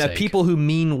people who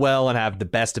mean well and have the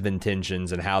best of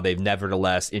intentions, and how they've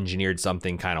nevertheless engineered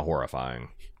something kind of horrifying.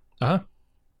 Yeah,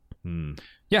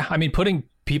 I mean, putting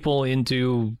people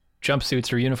into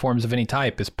jumpsuits or uniforms of any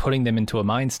type is putting them into a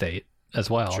mind state as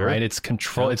well, right? It's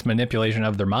control, it's manipulation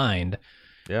of their mind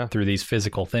through these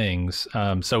physical things.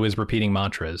 So is repeating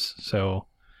mantras. So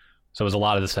is a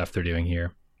lot of the stuff they're doing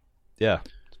here. Yeah.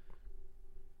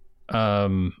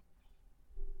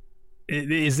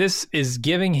 Is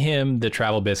giving him the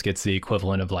travel biscuits the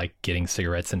equivalent of like getting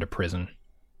cigarettes into prison?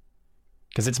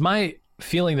 Because it's my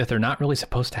feeling that they're not really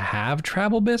supposed to have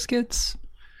travel biscuits.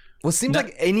 Well, it seems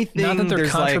like anything. Not that they're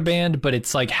contraband, but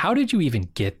it's like, how did you even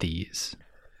get these?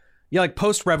 Yeah, like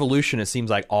post-revolution, it seems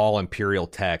like all Imperial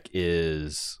tech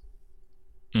is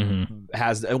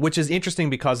which is interesting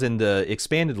because in the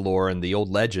expanded lore and the old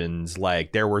legends,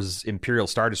 like there was Imperial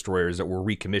Star Destroyers that were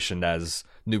recommissioned as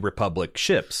New Republic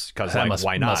ships because like,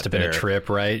 why not? Must have been a trip,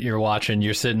 right?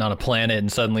 You're sitting on a planet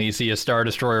and suddenly you see a Star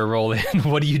Destroyer roll in.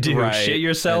 What do you do? Right. Shit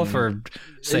yourself or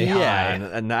say hi?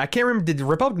 And I can't remember. Did the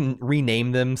Republic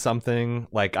rename them something?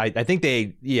 Like I think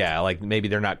they, like maybe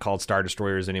they're not called Star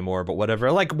Destroyers anymore, but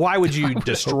whatever. Like why would you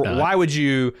destroy? Why would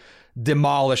you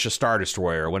demolish a Star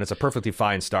Destroyer when it's a perfectly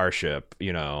fine starship?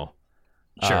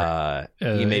 Sure.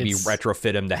 You maybe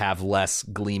retrofit him to have less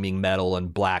gleaming metal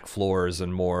and black floors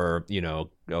and more,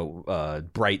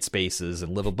 bright spaces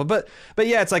and livable. But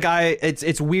yeah, it's like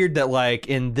it's weird that like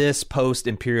in this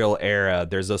post-Imperial era,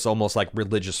 there's this almost like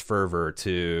religious fervor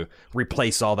to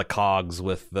replace all the cogs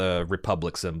with the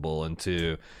Republic symbol and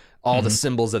to all the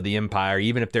symbols of the Empire,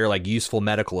 even if they're like useful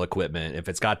medical equipment. If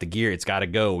it's got the gear, it's got to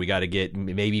go. We got to get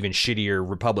maybe even shittier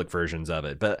Republic versions of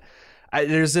it. But I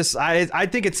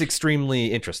think it's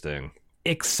extremely interesting.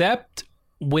 Except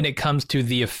when it comes to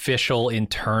the official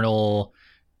internal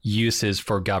uses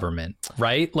for government,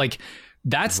 right? Like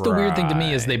that's the weird thing to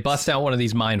me is they bust out one of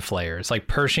these mind flayers. Like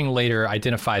Pershing later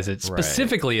identifies it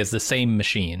specifically as the same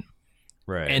machine.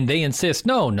 Right. And they insist,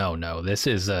 no, this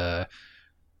is a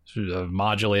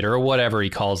modulator or whatever he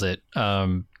calls it,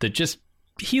 that just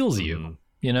heals you,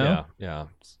 Yeah.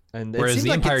 And whereas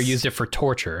the Empire used it for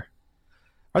torture.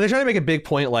 Are they trying to make a big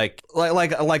point, like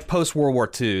post World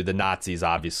War II? The Nazis,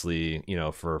 obviously,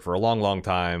 for a long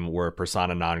time, were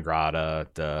persona non grata.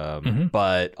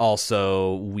 But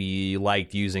also, we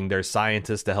liked using their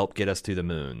scientists to help get us to the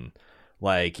moon.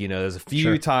 Like, there's a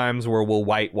few times where we'll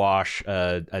whitewash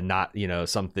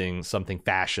something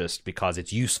fascist because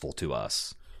it's useful to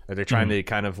us. Are they trying to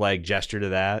kind of like gesture to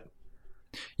that?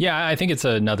 Yeah, I think it's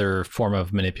another form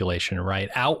of manipulation, right?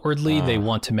 Outwardly, they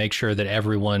want to make sure that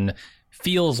everyone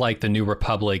feels like the New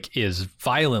Republic is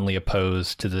violently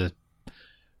opposed to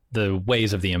the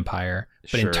ways of the Empire,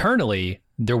 but internally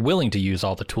they're willing to use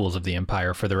all the tools of the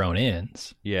Empire for their own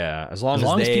ends. Yeah, as long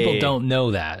as people don't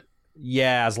know that.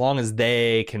 Yeah, as long as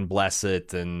they can bless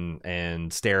it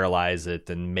and sterilize it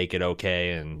and make it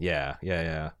okay, and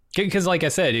yeah. Because like I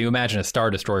said, you imagine a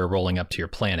Star Destroyer rolling up to your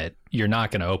planet, you're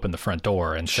not going to open the front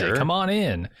door and say, come on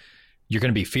in. You're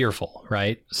going to be fearful,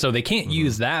 right? So they can't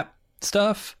use that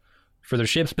stuff for their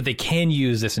ships, but they can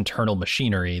use this internal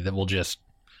machinery that will just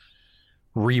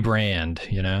rebrand,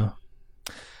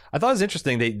 I thought it was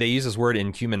interesting. They use this word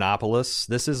Incumanopolis.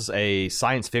 This is a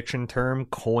science fiction term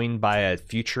coined by a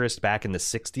futurist back in the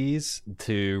 60s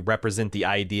to represent the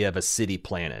idea of a city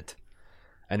planet.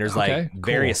 And there's Okay, like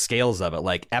various cool. scales of it.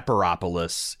 Like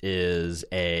Epiropolis is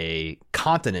a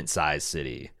continent-sized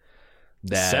city.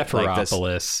 That like this,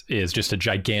 Sephiropolis is just a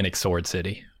gigantic sword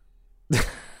city.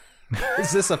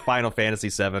 is this a Final Fantasy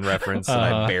VII reference that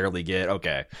I barely get?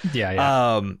 Okay.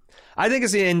 Yeah. I think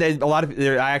it's and a lot of.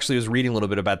 I actually was reading a little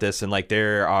bit about this, and like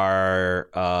there are,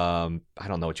 I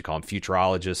don't know what you call them,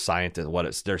 futurologists, scientists. What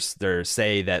it's they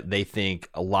say that they think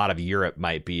a lot of Europe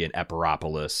might be an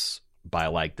Epiropolis by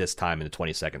like this time in the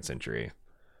 22nd century.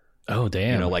 Oh,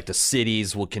 damn. You know, like the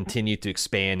cities will continue to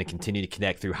expand and continue to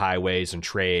connect through highways and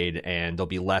trade, and there'll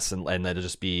be less, and it'll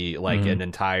just be like an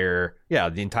entire,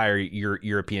 the entire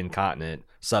European continent,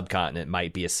 subcontinent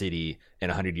might be a city in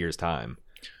 100 years' time,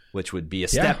 which would be a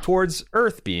step towards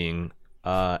Earth being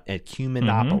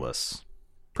Ecumenopolis.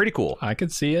 Pretty cool. I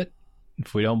could see it.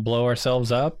 If we don't blow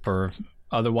ourselves up or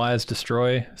otherwise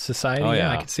destroy society,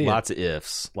 I could see Lots of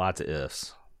ifs.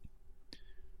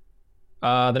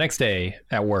 The next day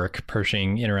at work,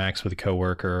 Pershing interacts with a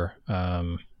coworker.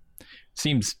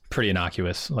 Seems pretty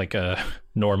innocuous, like a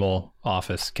normal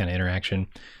office kind of interaction.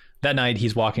 That night,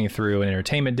 he's walking through an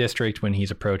entertainment district when he's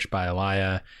approached by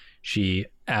Alaya. She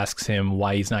asks him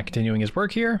why he's not continuing his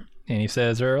work here, and he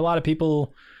says there are a lot of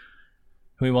people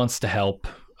who he wants to help.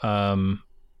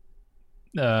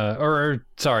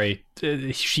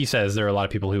 She says there are a lot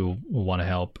of people who want to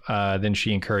help. Then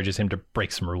she encourages him to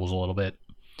break some rules a little bit.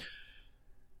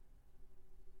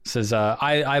 Says,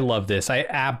 I love this. I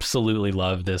absolutely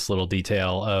love this little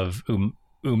detail of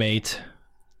Umate,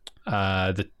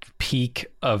 the peak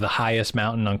of the highest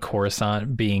mountain on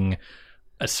Coruscant being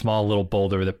a small little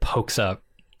boulder that pokes up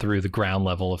through the ground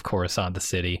level of Coruscant, the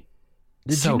city.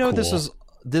 Did you know cool.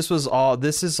 This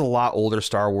is a lot older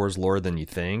Star Wars lore than you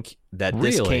think? That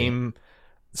this really? came.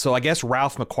 So I guess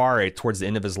Ralph McQuarrie, towards the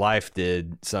end of his life,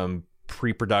 did some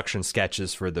pre-production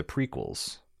sketches for the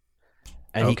prequels.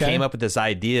 And he came up with this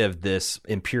idea of this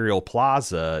Imperial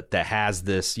Plaza that has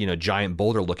this, giant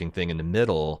boulder looking thing in the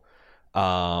middle,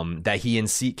 that he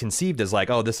conceived as like,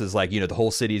 oh, this is like, the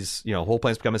whole city's, whole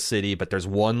plane's become a city, but there's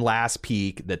one last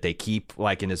peak that they keep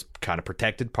like in this kind of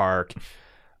protected park.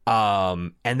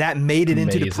 And that made it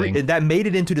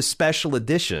into the special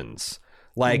editions.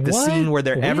 Like the scene where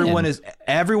everyone is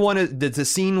the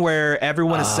scene where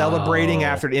everyone is celebrating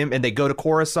after him, and they go to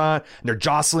Coruscant and they're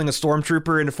jostling a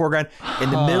stormtrooper in the foreground. In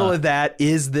the middle of that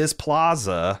is this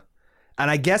plaza,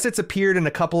 and I guess it's appeared in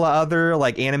a couple of other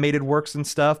like animated works and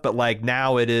stuff, but like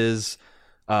now it is.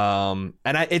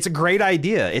 It's a great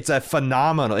idea. It's a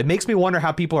phenomenal. It makes me wonder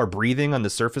how people are breathing on the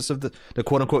surface of the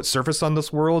quote unquote surface on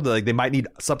this world. Like they might need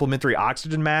supplementary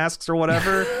oxygen masks or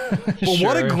whatever. But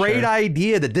what a great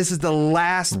idea that this is the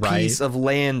last piece of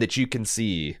land that you can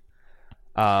see.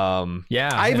 I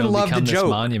even love the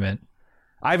joke. Monument.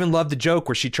 I even love the joke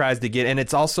where she tries to get, and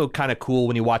it's also kind of cool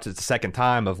when you watch it the second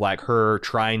time of like her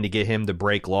trying to get him to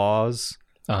break laws.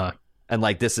 And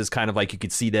like this is kind of like you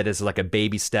could see that as like a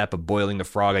baby step of boiling the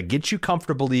frog. Like get you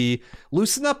comfortably,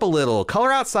 loosen up a little,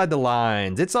 color outside the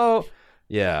lines. It's all,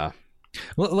 yeah.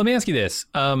 Well, let me ask you this.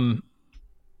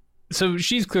 So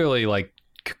she's clearly like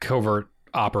covert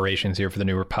operations here for the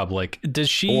New Republic. Does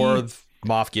she or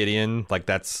Moff Gideon? Like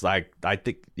that's like I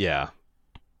think, yeah.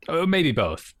 Maybe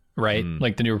both, right?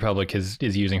 Like the New Republic is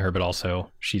using her, but also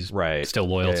she's still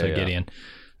loyal to Gideon.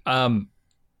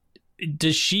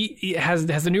 Does she has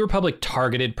the New Republic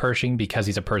targeted Pershing because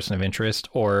he's a person of interest,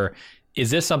 or is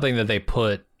this something that they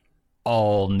put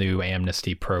all new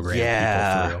amnesty program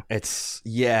people through? It's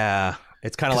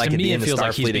kind of like at the end of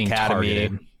Starfleet Academy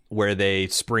where they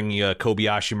spring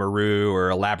Kobayashi Maru or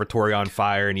a laboratory on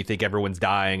fire and you think everyone's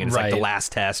dying and it's like the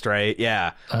last test, right?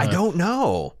 Yeah. I don't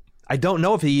know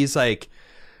if he's like,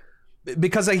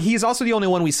 because like, he's also the only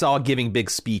one we saw giving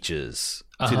big speeches.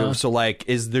 So like,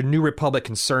 is the New Republic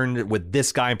concerned with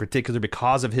this guy in particular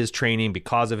because of his training,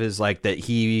 because of his like that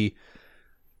he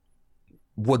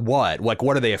would what? Like,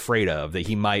 what are they afraid of? That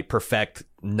he might perfect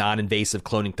non-invasive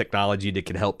cloning technology that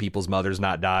could help people's mothers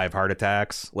not die of heart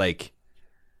attacks? Like,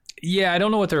 yeah, I don't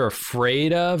know what they're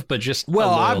afraid of, but just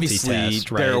obviously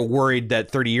test, right? They're worried that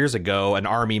 30 years ago an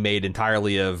army made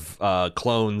entirely of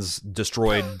clones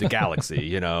destroyed the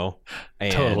galaxy, and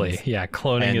totally, yeah,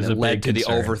 cloning is a big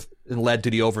concern. Led to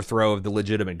the overthrow of the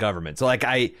legitimate government. So like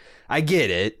I get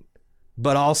it,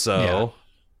 but also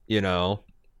it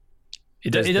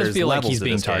does feel like he's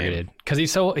being targeted because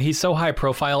he's so high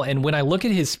profile. And when I look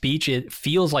at his speech, it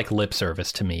feels like lip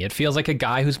service to me. It feels like a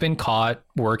guy who's been caught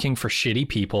working for shitty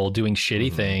people, doing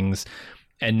shitty things,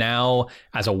 and now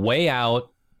as a way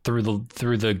out through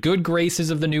the good graces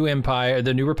of the new empire,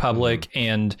 the New Republic,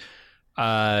 and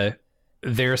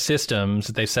their systems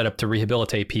they set up to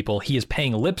rehabilitate people, he is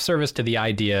paying lip service to the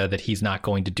idea that he's not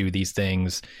going to do these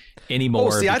things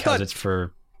anymore because it's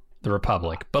for the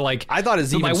Republic. But like, I thought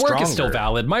it's even my work stronger. is still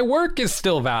valid. My work is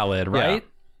still valid, right?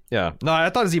 Yeah. No, I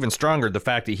thought it was even stronger the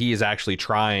fact that he is actually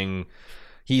trying.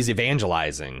 He's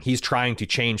evangelizing. He's trying to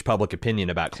change public opinion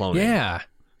about cloning.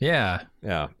 Yeah.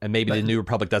 And maybe the New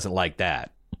Republic doesn't like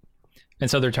that. And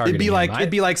so they're targeting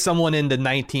It'd be like someone in the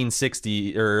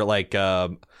 1960 or like a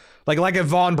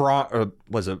Von Braun, or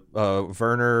was it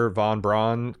Werner von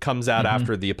Braun comes out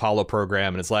after the Apollo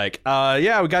program and it's like,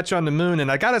 yeah, we got you on the moon,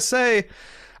 and I gotta say,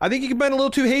 I think you've been a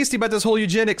little too hasty about this whole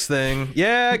eugenics thing.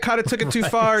 Yeah, it kind of took it too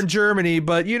far in Germany,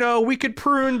 but we could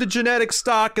prune the genetic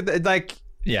stock. Like,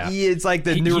 it's like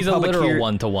the New Republic. He's a literal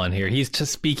one-to-one here. He's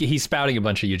He's spouting a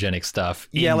bunch of eugenic stuff.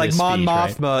 Yeah, like Mon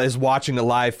Mothma is watching the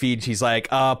live feed. She's like,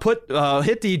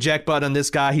 hit the eject button on this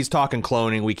guy. He's talking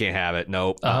cloning. We can't have it.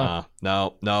 Nope. No.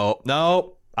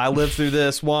 I lived through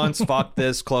this once. Fuck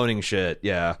this cloning shit.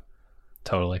 Yeah.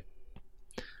 Totally.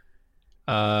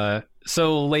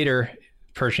 So later,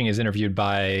 Pershing is interviewed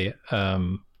by a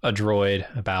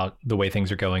droid about the way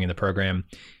things are going in the program.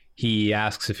 He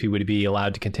asks if he would be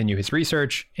allowed to continue his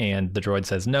research, and the droid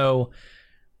says no.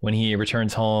 When he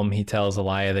returns home, he tells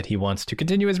Elia that he wants to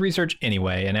continue his research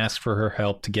anyway and asks for her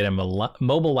help to get him a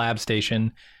mobile lab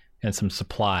station and some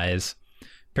supplies.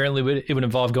 Apparently, it would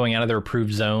involve going out of their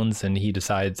approved zones, and he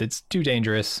decides it's too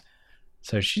dangerous.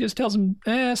 So she just tells him,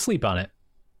 sleep on it.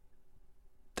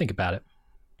 Think about it.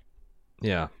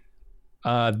 Yeah.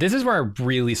 This is where I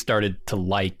really started to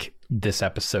like this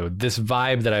episode. This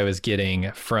vibe that I was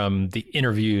getting from the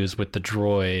interviews with the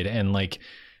droid and like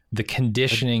the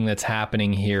conditioning that's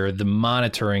happening here, the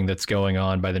monitoring that's going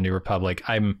on by the New Republic.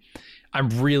 I'm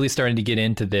really starting to get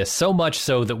into this, so much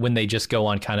so that when they just go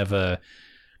on kind of a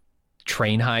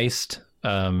train heist,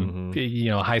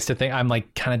 heist thing, I'm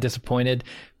like kind of disappointed.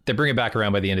 They bring it back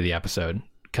around by the end of the episode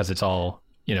because it's all,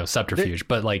 subterfuge.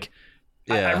 But like,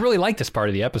 I really like this part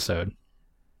of the episode.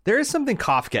 There is something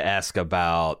Kafka-esque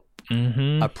about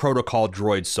a protocol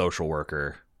droid social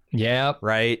worker. Yeah.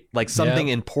 Right? Like something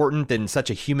important and such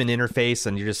a human interface,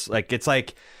 and you're just like, it's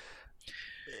like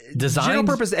general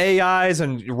purpose AIs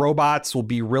and robots will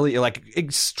be really like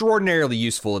extraordinarily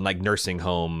useful in like nursing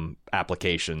home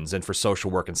applications and for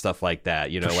social work and stuff like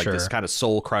that, this kind of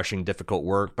soul crushing difficult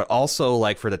work, but also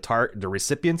like for the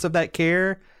recipients of that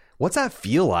care, what's that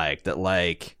feel like that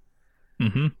like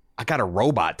I got a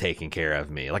robot taking care of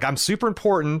me? Like I'm super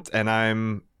important and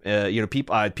I'm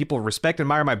people respect and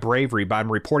admire my bravery, but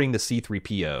I'm reporting to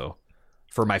C3PO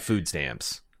for my food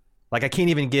stamps. Like I can't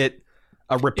even get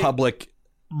a Republic.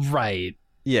 Right.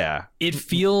 Yeah. It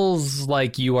feels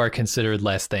like you are considered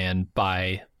less than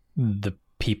by the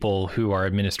people who are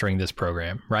administering this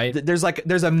program, right? There's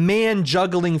a man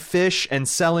juggling fish and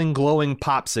selling glowing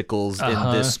popsicles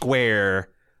in this square,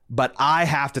 but I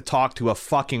have to talk to a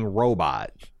fucking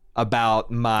robot about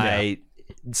my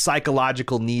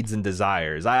psychological needs and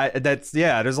desires.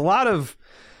 There's a lot of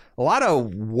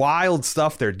wild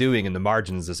stuff they're doing in the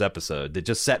margins this episode that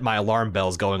just set my alarm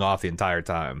bells going off the entire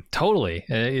time. Totally.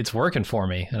 It's working for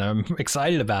me, and I'm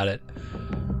excited about it.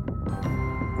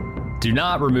 Do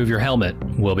not remove your helmet.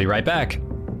 We'll be right back.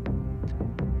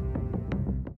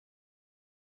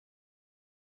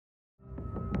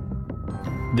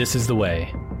 This is the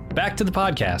way. Back to the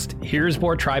podcast. Here's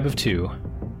more Tribe of Two.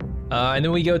 And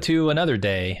then we go to another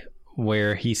day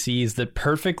where he sees that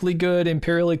perfectly good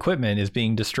Imperial equipment is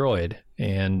being destroyed.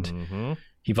 And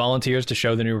he volunteers to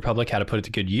show the New Republic how to put it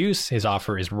to good use. His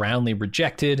offer is roundly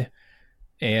rejected.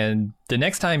 And the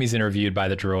next time he's interviewed by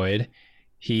the droid,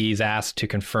 he's asked to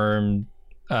confirm,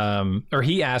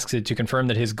 he asks it to confirm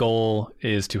that his goal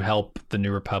is to help the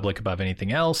New Republic above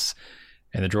anything else.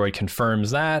 And the droid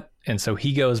confirms that. And so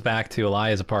he goes back to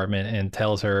Elia's apartment and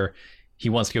tells her he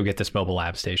wants to go get this mobile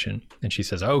lab station. And she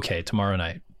says, okay, tomorrow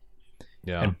night.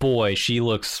 Yeah. And boy, she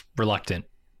looks reluctant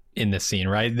in this scene,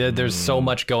 right? There's so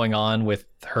much going on with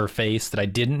her face that I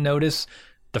didn't notice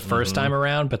the first time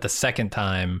around. But the second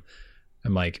time,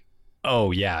 I'm like,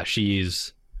 oh, yeah,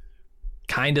 she's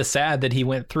kind of sad that he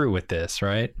went through with this,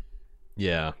 right?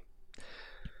 Yeah.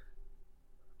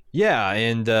 Yeah,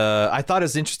 and I thought it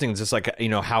was interesting, just like,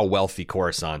 how wealthy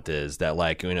Coruscant is, that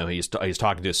like, he's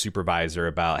talking to a supervisor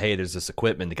about, hey, there's this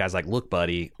equipment. The guy's like, look,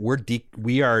 buddy,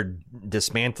 we are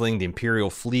dismantling the Imperial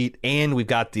fleet, and we've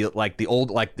got the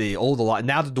old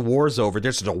now that the war's over,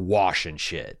 there's just a wash and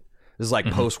shit. This is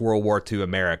like post World War II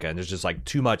America, and there's just like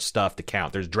too much stuff to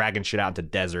count. There's dragging shit out into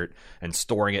desert and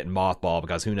storing it in mothball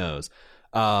because who knows.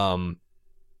 I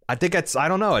think I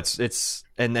don't know. It's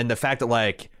and the fact that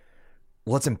like,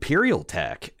 Well, it's Imperial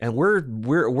tech, and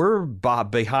we're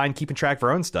behind keeping track of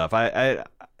our own stuff.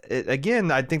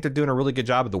 Again, I think they're doing a really good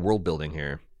job of the world building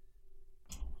here.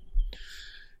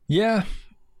 Yeah.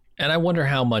 And I wonder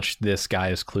how much this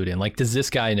guy is clued in. Like, does this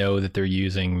guy know that they're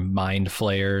using mind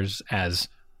flayers as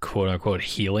quote unquote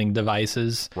healing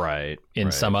devices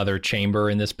in some other chamber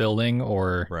in this building?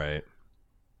 Or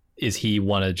is he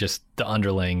one of just the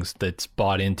underlings that's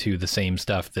bought into the same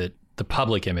stuff that the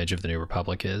public image of the New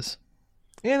Republic is?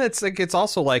 And it's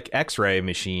also like X-ray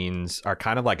machines are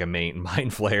kind of like a mind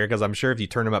flayer, because I'm sure if you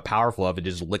turn them up powerful enough, it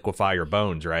just liquefy your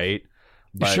bones, right?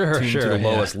 But to the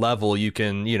lowest level, you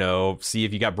can, see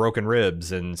if you got broken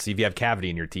ribs and see if you have cavity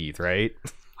in your teeth, right?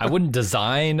 I wouldn't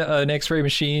design an X-ray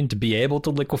machine to be able to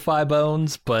liquefy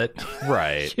bones, but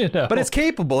but it's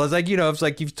capable. It's like, it's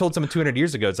like you've told someone 200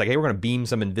 years ago, it's like, hey, we're going to beam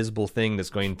some invisible thing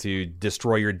that's going to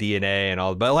destroy your DNA and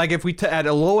all. But like if we at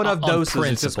a low enough doses,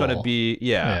 it's just going to be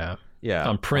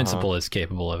on principle is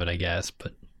capable of it, I guess.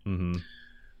 But we're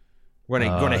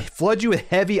going to flood you with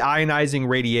heavy ionizing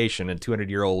radiation. A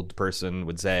 200-year-old person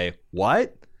would say,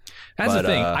 what? That's the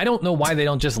thing. I don't know why they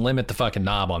don't just limit the fucking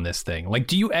knob on this thing. Like,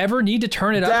 do you ever need to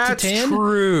turn it up to 10? That's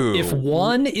true. If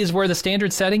 1 is where the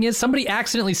standard setting is, somebody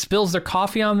accidentally spills their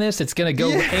coffee on this, it's going to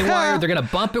go haywire. They're going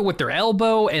to bump it with their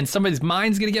elbow, and somebody's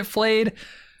mind's going to get flayed.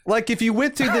 Like, if you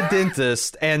went to the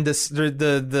dentist and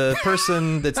the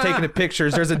person that's taking the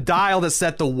pictures, there's a dial that's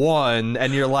set to 1,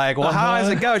 and you're like, well, how does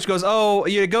it go? She goes,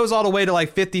 it goes all the way to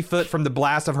like 50 foot from the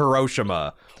blast of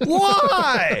Hiroshima.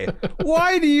 Why?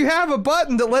 Why do you have a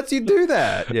button that lets you do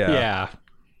that? Yeah.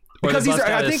 Because these are,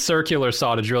 I think, circular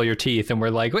saw to drill your teeth, and we're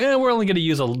like, we're only going to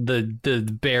use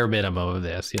the bare minimum of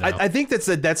this. I think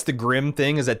that's the grim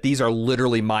thing, is that these are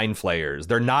literally mind flayers.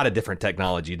 They're not a different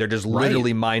technology. They're just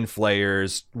literally mind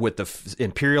flayers with the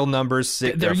Imperial numbers.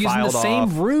 They're using the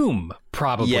same room,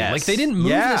 probably. Yes. Like, they didn't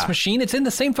move this machine. It's in the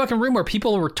same fucking room where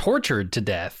people were tortured to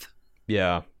death.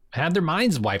 Yeah. Had their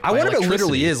minds wiped. I wonder if if it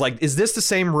literally is. Like, is this the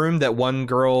same room that one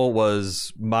girl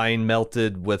was mind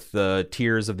melted with the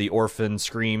tears of the orphan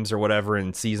screams or whatever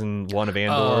in season 1 of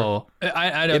Andor? Oh,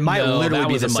 I don't know. It might literally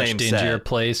be the same much dingier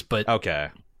place, but okay.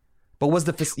 But was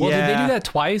the did they do that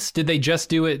twice? Did they just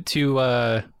do it to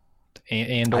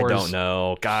Andor? I don't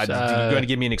know. God, you're going to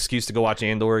give me an excuse to go watch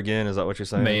Andor again? Is that what you're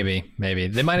saying? Maybe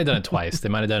they might have done it twice. They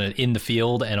might have done it in the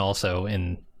field and also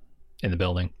in the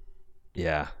building.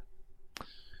 Yeah.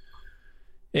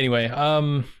 Anyway,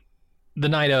 the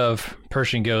night of,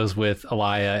 Pershing goes with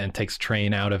Elia and takes a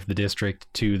train out of the district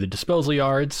to the disposal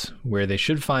yards, where they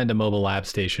should find a mobile lab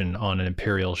station on an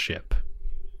Imperial ship.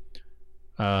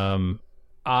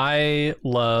 I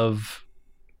love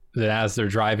that as they're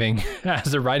riding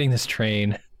this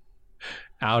train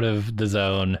out of the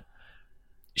zone,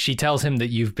 she tells him that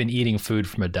you've been eating food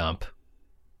from a dump.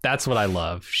 That's what I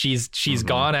love. She's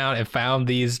gone out and found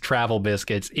these travel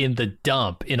biscuits in the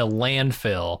dump in a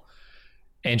landfill,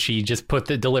 and she just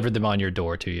delivered them on your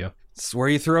door to you. It's where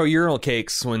you throw urinal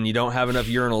cakes when you don't have enough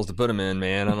urinals to put them in,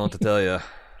 man. I don't know what to tell you.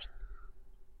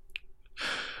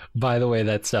 By the way,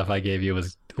 that stuff I gave you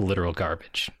was literal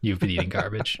garbage. You've been eating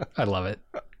garbage. I love it.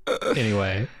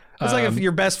 Anyway. It's like if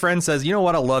your best friend says, you know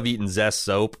what, I love eating Zest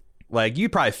soap. Like,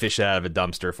 you'd probably fish it out of a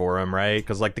dumpster for him, right?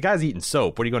 Because, like, the guy's eating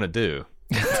soap. What are you going to do?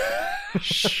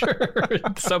 Sure.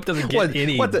 Soap doesn't get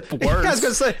any worse I was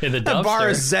gonna say, in the dumpster. A bar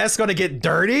of Zest going to get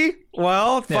dirty?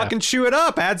 Well, fucking chew it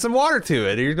up. Add some water to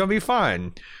it. You're going to be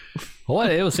fine. What?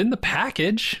 It was in the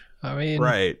package. I mean,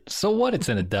 right. So what? It's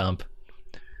in a dump.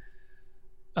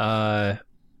 A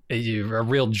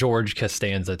real George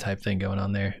Costanza type thing going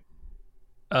on there.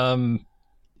 And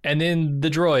then the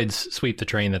droids sweep the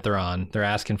train that they're on. They're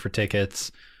asking for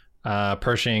tickets.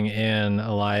 Pershing and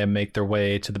Elia make their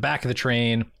way to the back of the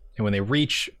train, and when they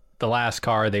reach the last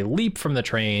car, they leap from the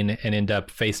train and end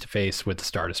up face to face with the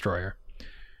Star Destroyer.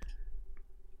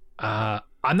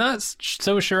 I'm not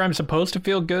so sure I'm supposed to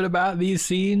feel good about these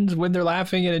scenes when they're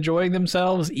laughing and enjoying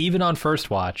themselves, even on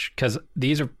first watch, because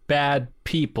these are bad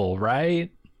people, right?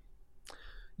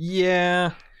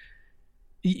 Yeah.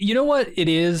 You know what it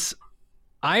is?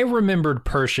 I remembered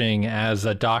Pershing as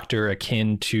a doctor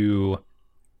akin to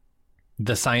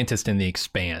the scientist in The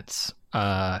Expanse.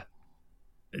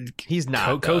 He's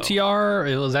not.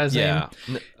 Kotiar? Was that his name?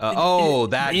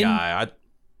 That guy.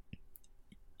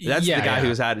 That's the guy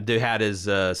who's had his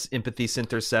empathy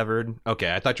center severed.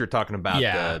 Okay, I thought you were talking about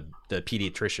the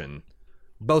pediatrician.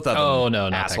 Both of them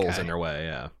no, assholes in their way,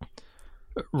 yeah.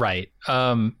 Right.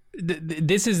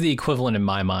 This is the equivalent in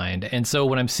my mind. And so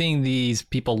when I'm seeing these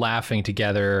people laughing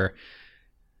together,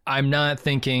 I'm not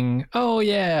thinking, oh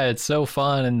yeah, it's so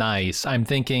fun and nice. I'm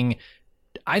thinking,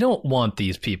 I don't want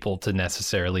these people to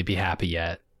necessarily be happy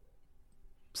yet.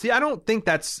 See, I don't think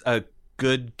that's a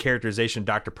good characterization of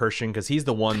Dr. Pershing, because he's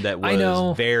the one that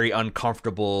was very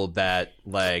uncomfortable that,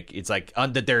 like, it's like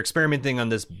that they're experimenting on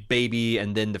this baby,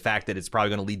 and then the fact that it's probably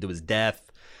going to lead to his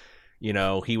death. You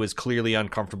know, he was clearly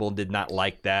uncomfortable and did not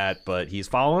like that, but he's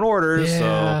following orders.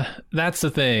 Yeah, so that's the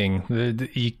thing.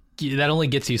 That only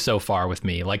gets you so far with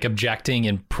me, like objecting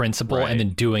in principle and then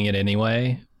doing it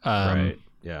anyway. Right.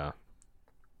 Yeah.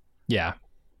 Yeah.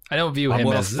 I don't view him as... I'm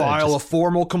going to file a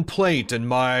formal complaint in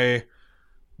my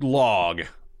log,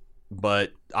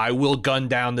 but I will gun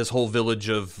down this whole village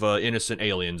of innocent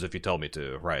aliens if you tell me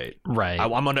to. Right. Right.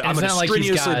 I'm going to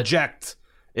strenuously object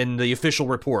in the official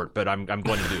report, but I'm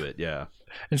going to do it. Yeah.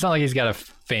 It's not like he's got a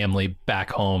family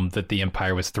back home that the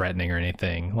Empire was threatening or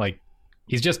anything. Like,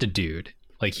 he's just a dude.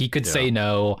 Like, he could say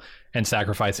no and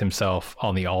sacrifice himself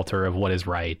on the altar of what is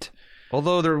right.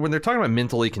 Although when they're talking about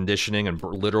mentally conditioning and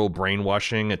literal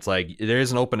brainwashing, it's like there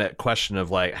is an open question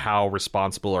of like how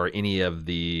responsible are any of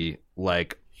the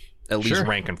like at least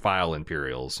rank and file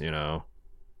Imperials, you know?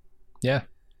 Yeah.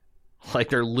 Like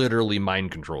they're literally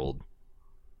mind controlled.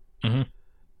 Mm-hmm.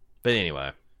 But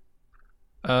anyway.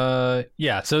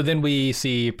 Yeah, so then we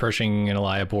see Pershing and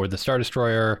Elia aboard the Star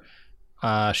Destroyer.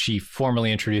 She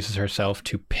formally introduces herself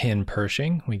to Pin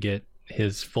Pershing. We get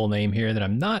his full name here that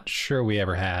I'm not sure we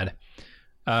ever had.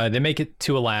 They make it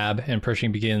to a lab, and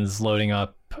Pershing begins loading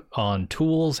up on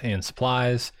tools and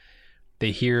supplies.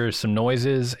 They hear some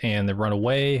noises, and they run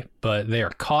away, but they are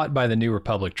caught by the New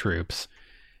Republic troops.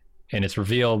 And it's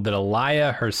revealed that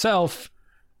Elia herself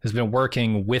has been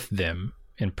working with them,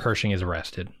 and Pershing is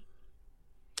arrested.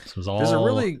 This was all... There's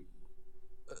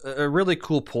a really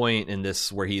cool point in this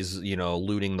where he's, you know,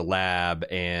 looting the lab,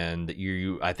 and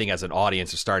you I think as an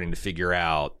audience are starting to figure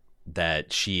out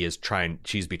that she's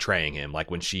betraying him. Like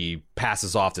when she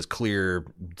passes off this clear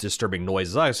disturbing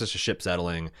noises, it's just a ship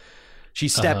settling. She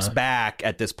steps back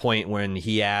at this point when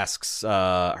he asks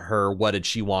her what did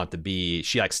she want to be.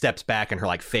 She like steps back and her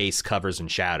like face covers in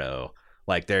shadow.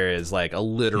 Like there is like a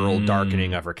literal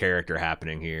darkening of her character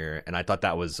happening here, and I thought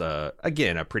that was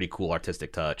again a pretty cool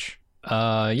artistic touch.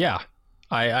 Yeah.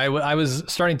 I was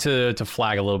starting to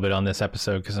flag a little bit on this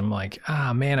episode because I'm like,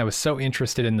 man, I was so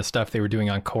interested in the stuff they were doing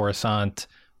on Coruscant,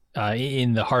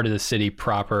 in the heart of the city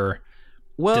proper.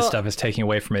 Well, this stuff is taking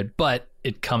away from it, but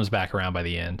it comes back around by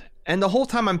the end. And the whole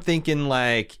time I'm thinking,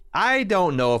 like, I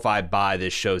don't know if I buy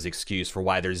this show's excuse for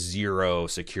why there's zero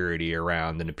security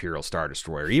around an Imperial Star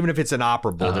Destroyer. Even if it's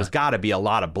inoperable, there's got to be a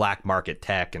lot of black market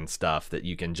tech and stuff that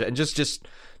you can just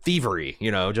thievery,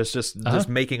 you know, just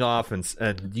making off,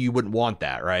 and you wouldn't want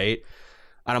that, right?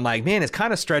 And I'm like, man, it's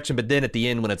kind of stretching. But then at the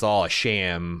end, when it's all a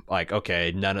sham, like,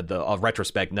 okay, none of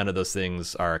those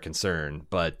things are a concern.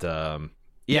 But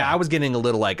yeah, I was getting a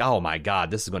little like, oh my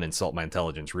God, this is going to insult my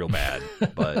intelligence real bad.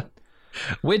 But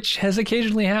which has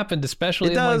occasionally happened,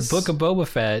 especially in like Book of Boba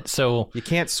Fett. So you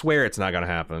can't swear it's not going to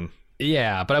happen.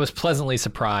 Yeah, but I was pleasantly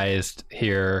surprised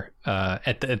here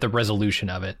at the resolution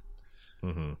of it.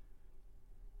 Mm-hmm.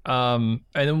 And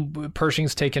then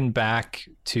Pershing's taken back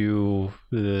to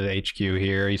the HQ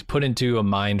here. He's put into a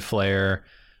mind flare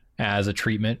as a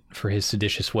treatment for his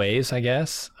seditious ways, I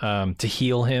guess, to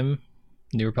heal him,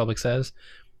 New Republic says.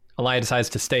 Elia decides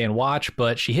to stay and watch,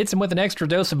 but she hits him with an extra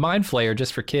dose of mind flare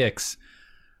just for kicks.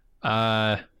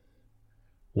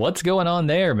 What's going on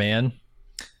there, man?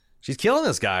 She's killing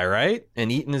this guy, right?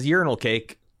 And eating his urinal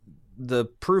cake to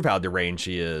prove how deranged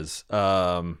she is.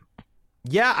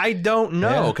 Yeah, I don't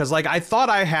know, because like I thought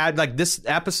I had, like, this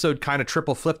episode kind of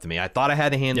triple flipped me. I thought I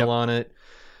had a handle on it.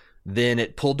 Then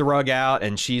it pulled the rug out,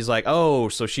 and she's like, oh,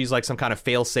 so she's like some kind of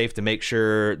fail safe to make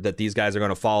sure that these guys are going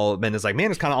to follow. And it's like, man,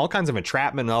 it's kind of all kinds of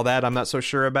entrapment and all that I'm not so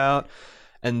sure about.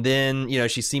 And then, you know,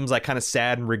 she seems like kind of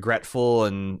sad and regretful,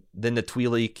 and then the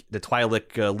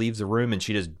Twi'lek leaves the room, and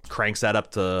she just cranks that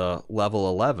up to level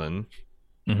 11.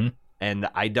 Mm-hmm. And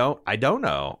I don't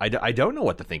know. I don't know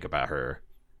what to think about her.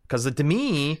 Because to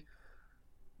me,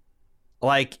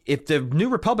 like, if the New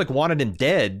Republic wanted him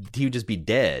dead, he would just be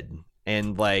dead.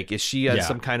 And, like, is she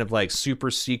some kind of, like,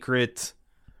 super secret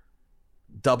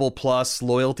double plus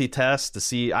loyalty test to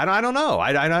see? I don't know.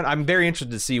 I'm very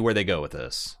interested to see where they go with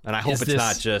this. And I hope it's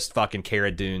not just fucking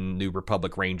Cara Dune, New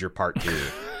Republic Ranger Part 2.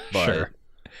 But... Sure.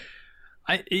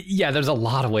 There's a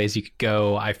lot of ways you could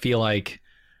go. I feel like...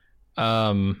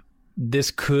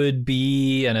 this could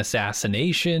be an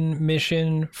assassination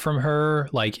mission from her.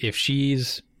 Like, if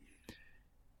she's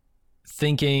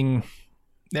thinking,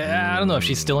 I don't know if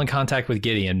she's still in contact with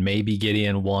Gideon. Maybe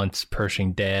Gideon wants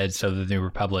Pershing dead so the New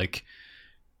Republic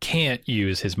can't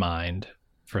use his mind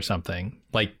for something.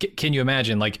 Like, can you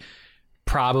imagine? Like,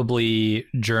 probably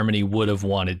Germany would have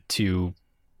wanted to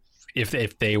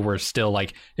if they were still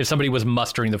like, if somebody was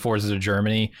mustering the forces of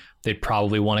Germany, they'd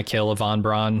probably want to kill a von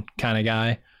Braun kind of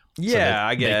guy. Yeah,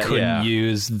 I get. They couldn't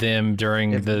use them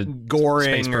during the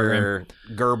Goring or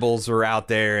Goebbels were out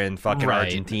there in fucking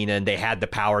Argentina, and they had the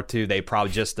power to. They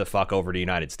probably just to fuck over the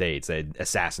United States. They'd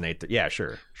assassinate. Yeah,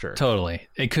 sure. Totally.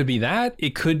 It could be that.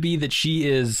 It could be that she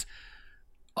is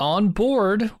on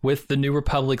board with the New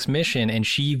Republic's mission, and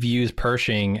she views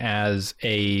Pershing as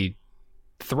a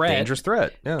threat, dangerous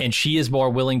threat, yeah. And she is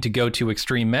more willing to go to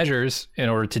extreme measures in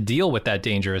order to deal with that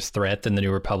dangerous threat than the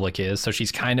New Republic is. So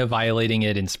she's kind of violating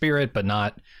it in spirit, but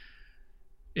not,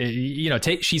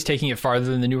 she's taking it farther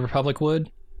than the New Republic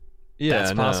would. Yeah,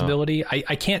 that's a possibility.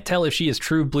 I can't tell if she is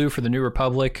true blue for the New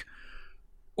Republic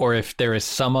or if there is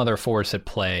some other force at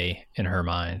play in her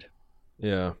mind.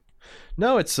 Yeah.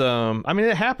 No, it's I mean,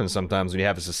 it happens sometimes when you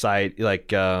have a society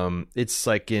like it's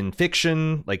like in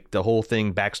fiction, like the whole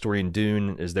thing backstory in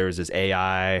Dune is there's this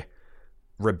AI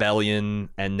rebellion,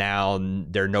 and now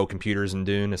there are no computers in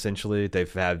Dune. Essentially,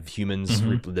 they've had humans,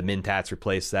 the Mentats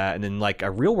replace that, and then like a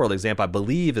real world example, I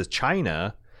believe, is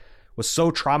China was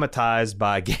so traumatized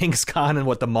by Genghis Khan and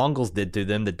what the Mongols did to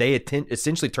them that they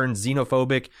essentially turned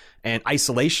xenophobic and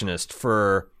isolationist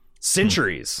for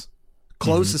centuries.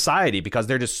 Closed society, because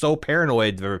they're just so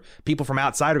paranoid the people from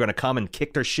outside are going to come and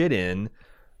kick their shit in,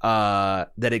 that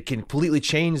it can completely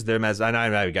change them. As and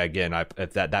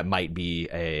if that might be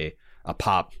a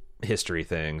pop history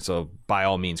thing, so by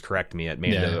all means correct me at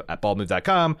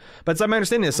baldmove.com. But it's my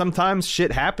understanding that sometimes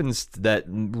shit happens that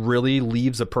really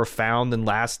leaves a profound and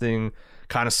lasting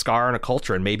kind of scar on a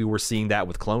culture, and maybe we're seeing that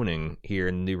with cloning here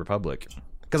in the New Republic.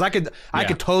 Because I could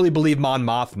totally believe Mon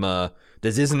Mothma.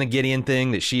 This isn't a Gideon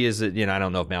thing, that she is, I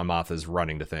don't know if Mon Mothma is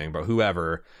running the thing, but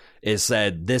whoever is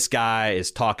said, this guy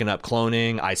is talking up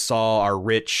cloning. I saw our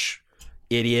rich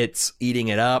idiots eating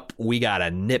it up. We got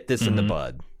to nip this in the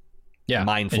bud. Yeah.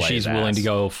 And she's willing to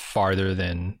go farther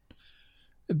than,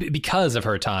 because of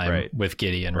her time with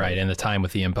Gideon, right? And the time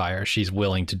with the Empire, she's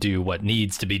willing to do what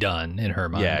needs to be done in her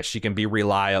mind. Yeah, she can be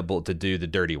reliable to do the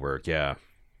dirty work. Yeah.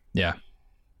 Yeah.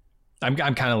 I'm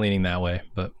kind of leaning that way,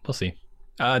 but we'll see.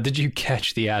 Did you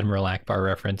catch the Admiral Akbar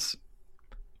reference?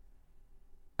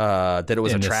 That it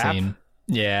was a trap? Scene?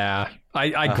 Yeah.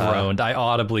 I groaned. I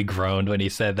audibly groaned when he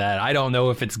said that. I don't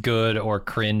know if it's good or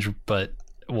cringe, but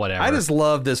whatever. I just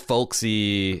love this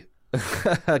folksy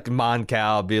Mon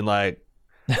Cal being like,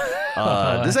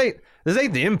 this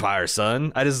ain't the Empire,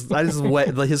 son. I just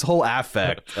his whole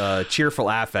affect, cheerful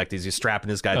affect, as he's strapping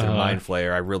this guy to the Mind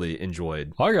Flayer. I really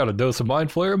enjoyed. I got a dose of Mind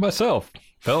Flayer myself.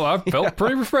 I felt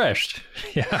pretty refreshed.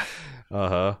 Yeah.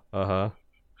 Then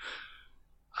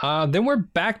we're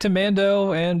back to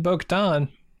Mando and Bo-Katan.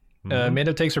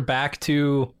 Mando takes her back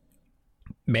to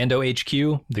Mando HQ,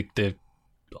 the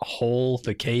hole,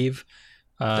 the cave.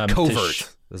 The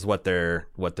covert is what their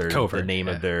covert, the name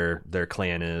of their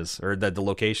clan is, or the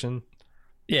location.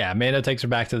 Yeah, Mando takes her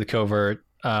back to the covert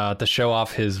to show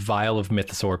off his vial of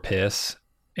mythosaur piss,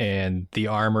 and the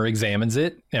armor examines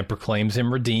it and proclaims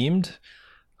him redeemed.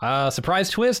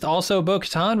 Surprise twist, also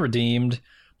Bo-Katan redeemed,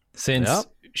 since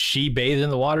she bathed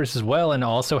in the waters as well and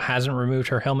also hasn't removed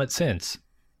her helmet since.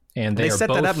 And they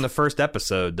set that up in the first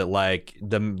episode, that like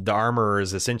the armor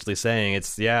is essentially saying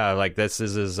this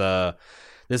is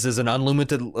an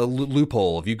unlimited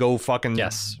loophole. If you go fucking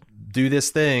do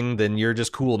this thing, then you're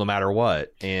just cool no matter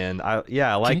what. And I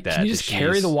like that. Can you just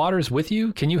carry the waters with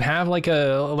you? Can you have like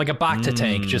a Bacta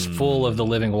tank just full of the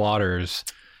living waters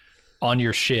on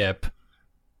your ship?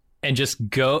 And just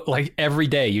go, like, every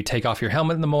day you take off your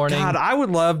helmet in the morning. God, I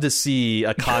would love to see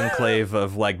a conclave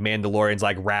of, like, Mandalorians,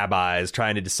 like rabbis,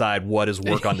 trying to decide what is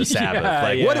work on the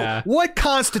Sabbath. What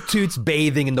constitutes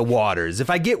bathing in the waters? If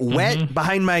I get wet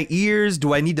behind my ears,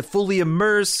 do I need to fully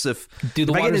immerse? Do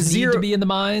the waters need to be in the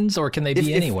mines, or can they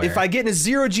be anywhere? If I get in a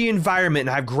zero-G environment and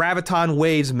I have graviton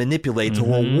waves manipulate to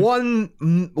a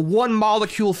one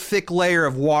molecule thick layer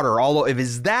of water, if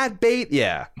is that bait?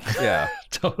 Yeah.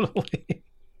 Totally.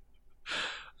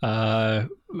 But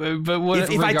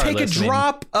what, if I take a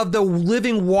drop of the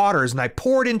living waters and I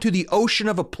pour it into the ocean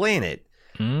of a planet,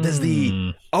 does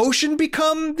the ocean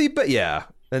become the? But yeah,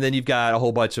 and then you've got a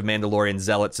whole bunch of Mandalorian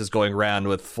zealots just going around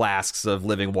with flasks of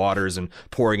living waters and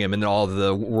pouring them in all of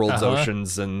the world's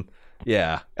oceans, and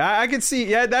I can see.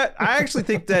 Yeah, that I actually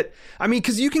think that. I mean,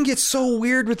 because you can get so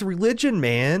weird with religion,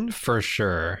 man. For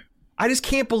sure. I just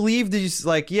can't believe these.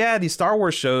 These Star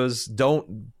Wars shows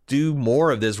don't do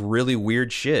more of this really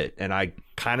weird shit, and I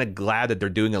kind of glad that they're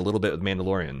doing a little bit with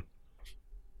Mandalorian.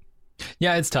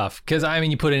 Yeah, it's tough because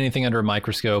you put anything under a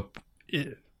microscope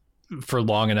for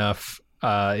long enough,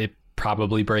 it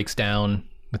probably breaks down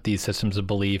with these systems of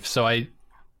belief. So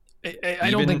I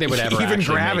don't think they would ever even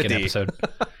actually gravity. make an episode.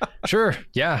 Sure,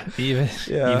 yeah,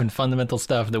 even fundamental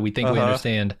stuff that we think we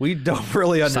understand. We don't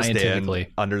really understand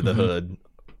scientifically under the hood.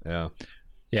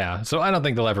 Yeah, so I don't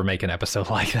think they'll ever make an episode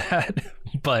like that.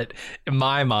 But in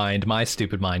my mind, my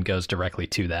stupid mind goes directly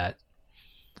to that.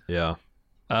 Yeah.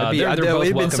 They're both it'd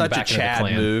been welcome such a back into the Chad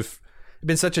clan. move. It'd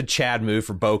been such a Chad move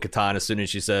for Bo-Katan as soon as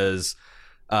she says,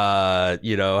 have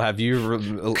you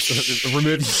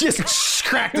removed, just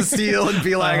crack the seal and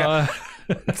be like,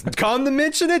 come to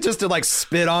mention it, just to like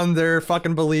spit on their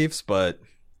fucking beliefs. But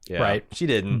yeah, right, she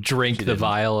didn't drink the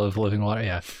vial of living water.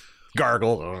 Yeah,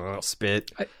 gargle,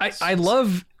 spit. I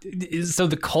love, so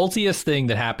the cultiest thing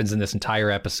that happens in this entire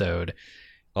episode.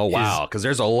 Oh wow, because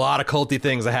there's a lot of culty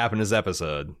things that happen in this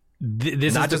episode.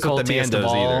 This Not is just the with the cultiest of Mandos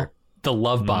all. either. The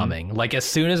love bombing. Like as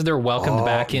soon as they're welcomed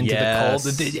back into the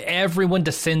cult, everyone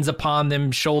descends upon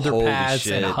them, shoulder Holy pads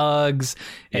shit. and hugs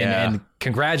and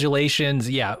congratulations.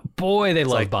 Yeah, boy, they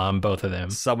love bomb both of them.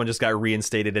 Someone just got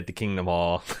reinstated at the Kingdom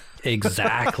Hall.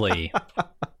 Exactly.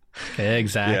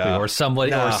 Exactly. Yeah. Or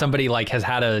somebody like has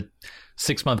had a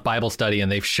 6-month Bible study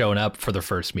and they've shown up for the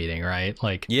first meeting, right?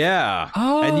 Like,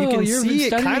 and you can you've see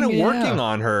been it kind of studying, working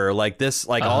on her, like this,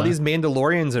 like all these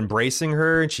Mandalorians embracing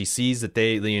her, and she sees that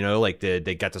they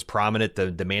got this prominent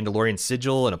the Mandalorian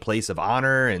sigil and a place of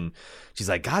honor, and she's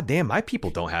like, God damn, my people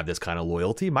don't have this kind of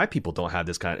loyalty. My people don't have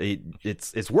this kind of.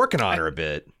 It's working on her a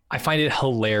bit. I find it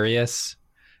hilarious.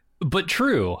 But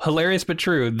true, hilarious, but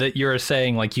true that you're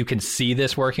saying like you can see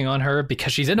this working on her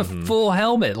because she's in a full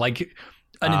helmet, like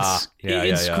an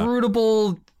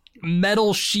inscrutable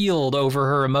metal shield over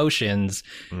her emotions.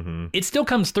 It still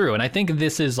comes through, and I think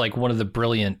this is like one of the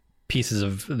brilliant pieces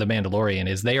of The Mandalorian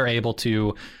is they are able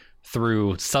to,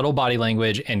 through subtle body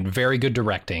language and very good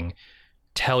directing,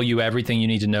 tell you everything you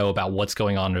need to know about what's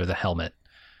going on under the helmet.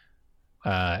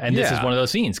 And this is one of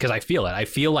those scenes because I feel it. I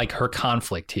feel like her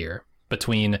conflict here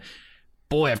between,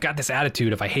 boy, I've got this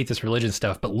attitude if I hate this religion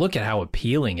stuff, but look at how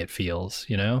appealing it feels,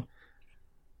 you know?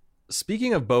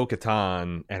 Speaking of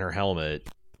Bo-Katan and her helmet,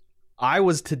 I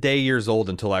was today years old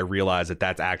until I realized that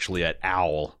that's actually an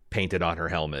owl painted on her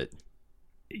helmet.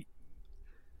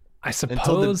 I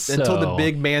suppose until the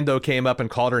big Mando came up and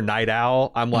called her Night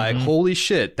Owl, I'm like, holy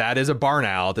shit, that is a barn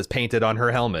owl that's painted on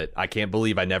her helmet. I can't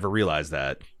believe I never realized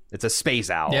that. It's a space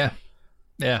owl.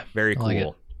 Yeah. Very cool.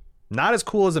 Like not as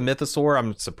cool as a mythosaur.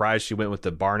 I'm surprised she went with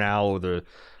the barn owl over the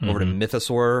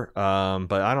mythosaur.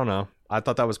 But I don't know. I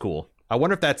thought that was cool. I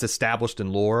wonder if that's established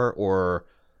in lore or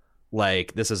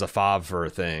like this is a Favre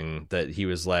thing that he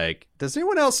was like, does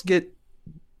anyone else get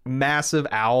massive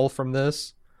owl from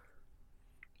this?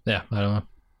 Yeah, I don't know.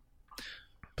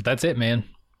 But that's it, man.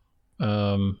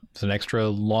 It's an extra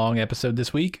long episode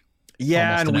this week.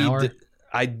 Yeah, almost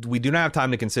and we do not have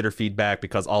time to consider feedback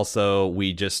because also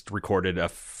we just recorded a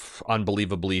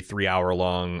unbelievably 3-hour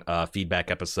long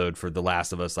feedback episode for The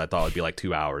Last of Us. I thought would be like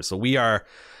 2 hours. So we are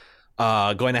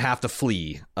going to have to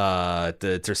flee.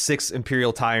 There's 6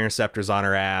 Imperial TIE interceptors on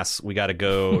our ass. We got to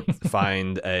go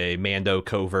find a Mando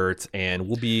covert, and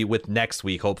we'll be with next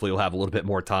week. Hopefully we'll have a little bit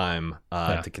more time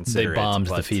to consider it. They bombed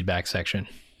the feedback section.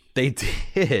 They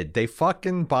did. They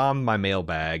fucking bombed my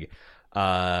mailbag.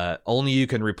 Only you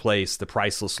can replace the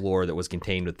priceless lore that was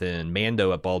contained within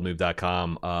Mando at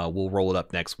baldmove.com. We'll roll it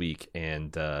up next week,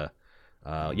 and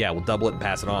we'll double it and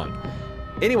pass it on.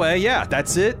 Anyway,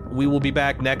 that's it. We will be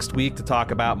back next week to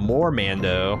talk about more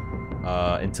Mando.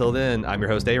 Until then, I'm your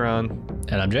host, Aaron.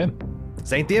 And I'm Jim.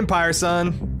 This ain't the Empire,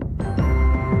 son.